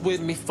pictures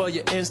with me for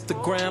your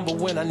Instagram, but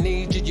when I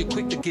need you, you're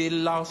quick to get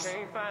lost.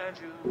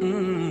 No.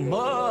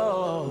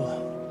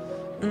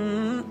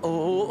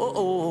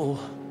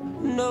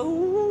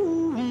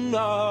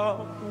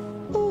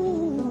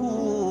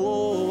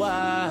 Ooh,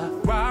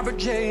 Robert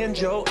J and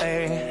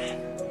Joanne,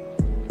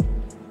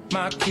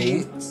 my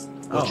kids.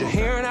 What you're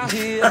hearing out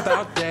here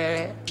about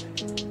that?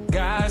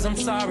 Guys, I'm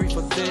sorry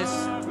for this.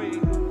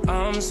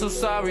 I'm so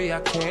sorry, I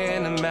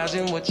can't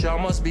imagine what y'all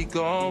must be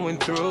going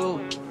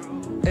through.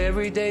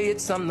 Every day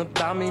it's something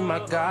about me, my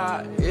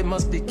God, it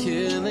must be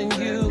killing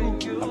you.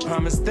 I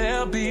promise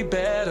there'll be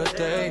better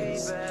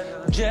days.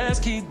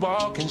 Just keep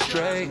walking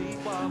straight.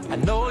 I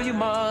know you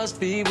must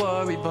be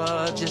worried,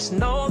 but just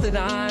know that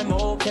I'm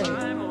okay.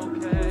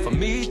 For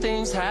me,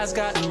 things has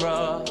gotten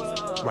rough.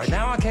 Right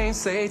now I can't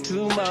say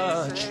too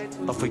much,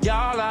 but for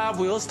y'all I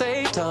will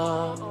stay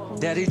tough.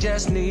 Daddy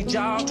just needs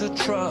y'all to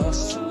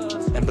trust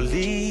and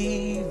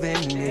believe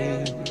in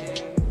me.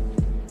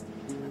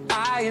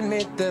 I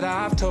admit that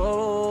I've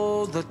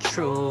told the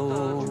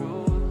truth,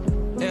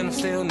 and I'm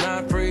still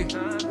not free.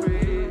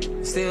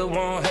 They still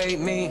won't hate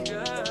me,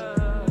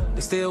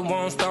 they still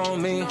won't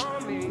stone me,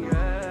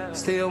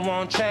 still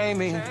won't chain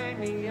me,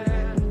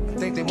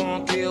 think they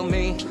won't kill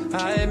me.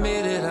 I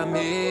admit it, I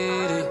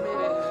admit it,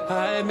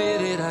 I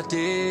admit it, I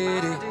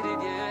did it,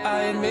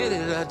 I admit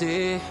it, I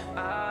did,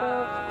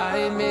 I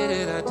admit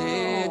it, I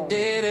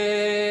did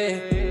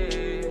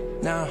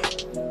it. Now,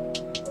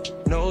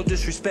 no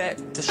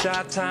disrespect to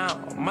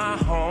Chi-Town, my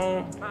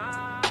home,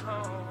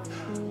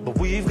 but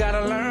we've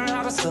gotta learn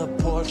how to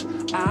support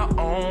our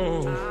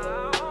own.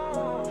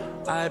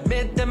 I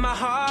admit that my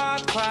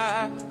heart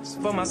cries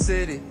for my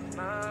city,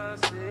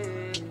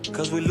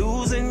 cause we're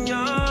losing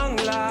young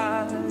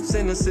lives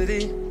in the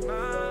city.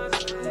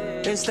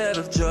 Instead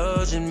of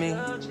judging me,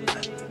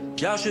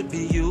 y'all should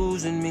be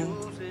using me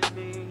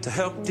to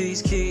help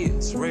these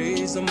kids,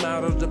 raise them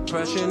out of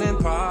depression and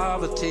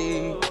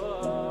poverty.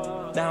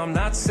 Now I'm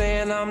not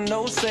saying I'm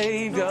no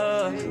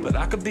savior, but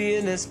I could be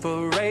an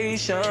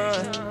inspiration.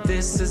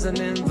 This is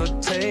an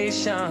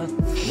invitation.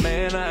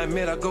 Man, I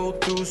admit I go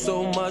through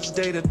so much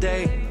day to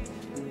day.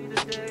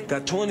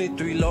 Got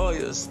 23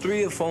 lawyers,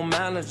 3 or 4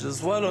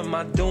 managers. What am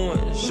I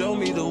doing? Show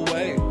me the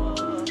way.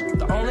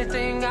 The only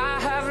thing I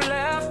have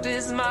left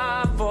is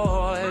my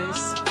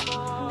voice,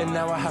 and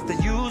now I have to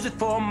use it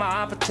for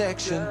my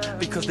protection,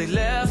 because they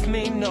left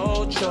me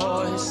no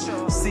choice.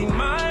 See,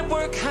 my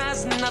work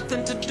has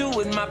nothing to do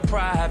with my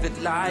private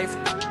life,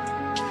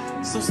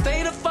 so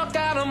stay the fuck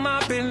out of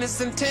my business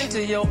and tend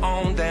to your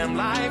own damn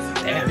life.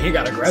 Damn, he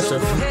got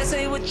aggressive. So go ahead,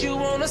 say what you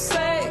wanna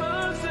say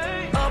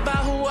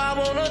about who I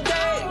wanna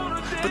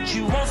date, but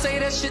you won't say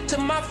that shit to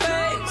my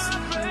face,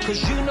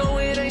 cause you know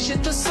it ain't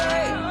shit to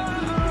say.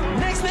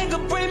 Next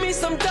nigga bring me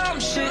some dumb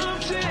shit,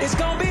 it's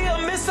gonna be a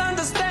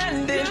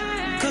misunderstanding,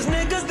 cause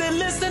niggas that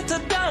listen to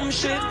dumb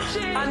shit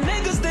are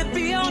niggas that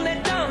be on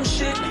that dumb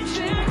shit.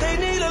 They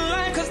need a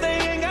life cause they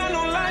ain't got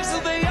no life,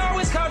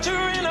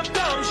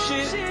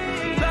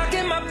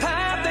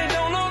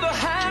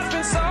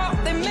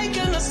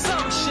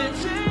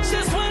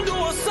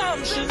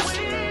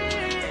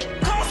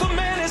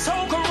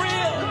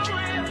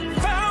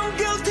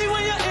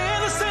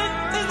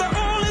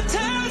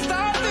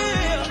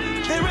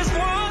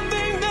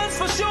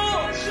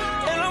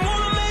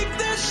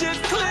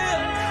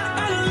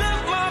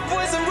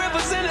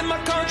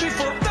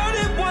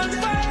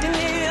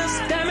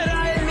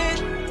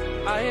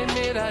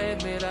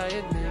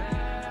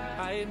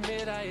 I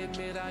admit.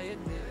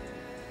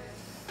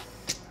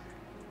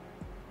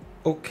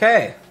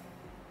 Okay.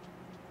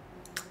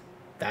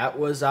 That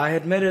was I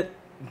Admit It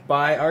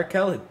by R.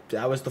 Kelly.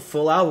 That was the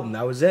full album.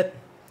 That was it.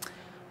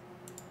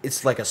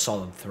 It's like a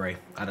solid 3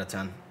 out of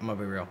 10. I'm gonna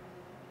be real.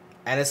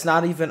 And it's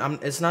not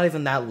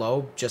even that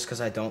low just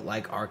because I don't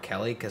like R.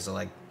 Kelly because of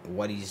like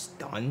what he's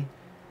done.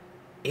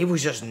 It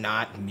was just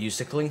not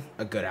musically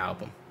a good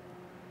album.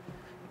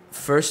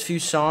 First few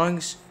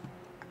songs,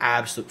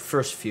 actually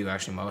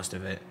most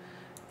of it.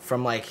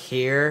 From like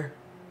here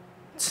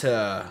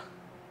to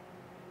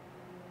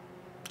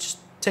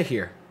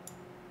here.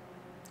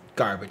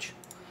 Garbage.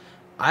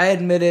 I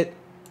Admit It,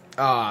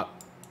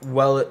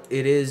 well,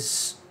 it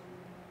is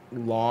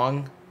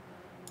long,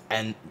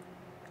 and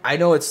I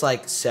know it's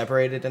like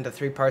separated into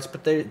 3 parts,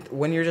 but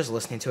when you're just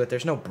listening to it,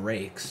 there's no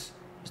breaks.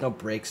 There's no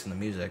breaks in the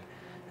music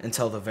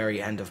until the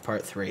very end of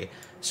part 3.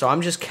 So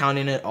I'm just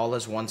counting it all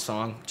as one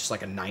song, just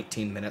like a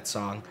 19-minute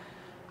song.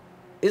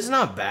 It's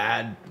not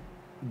bad.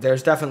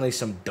 There's definitely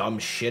some dumb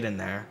shit in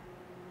there,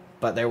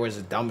 but there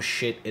was dumb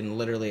shit in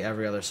literally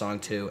every other song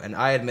too. And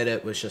I Admit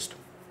It was just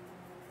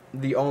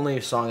the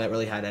only song that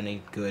really had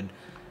any good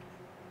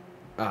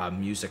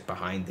music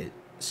behind it.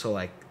 So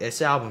like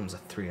this album's a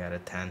 3 out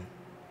of 10.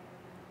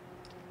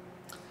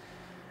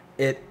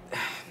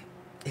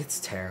 It's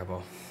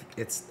terrible.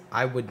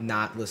 I would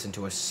not listen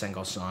to a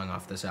single song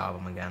off this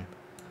album again.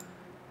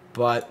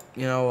 But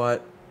you know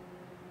what?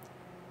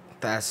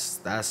 That's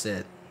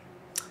it.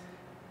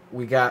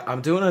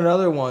 I'm doing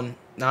another one,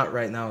 not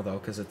right now though,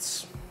 because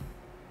it's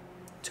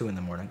 2 in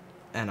the morning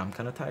and I'm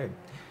kind of tired.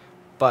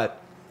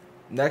 But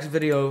next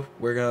video,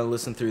 we're gonna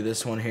listen through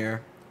this one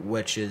here,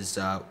 which is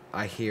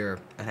I hear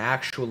an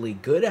actually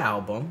good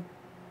album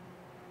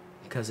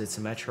because it's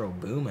Metro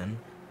Boomin.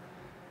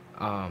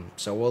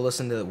 So we're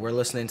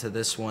listening to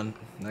this one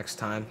next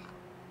time.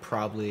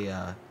 Probably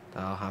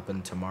that'll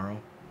happen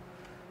tomorrow.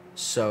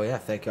 So yeah,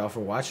 thank y'all for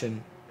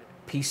watching.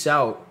 Peace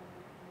out.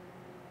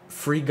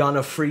 Free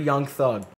Gunna, free Young Thug.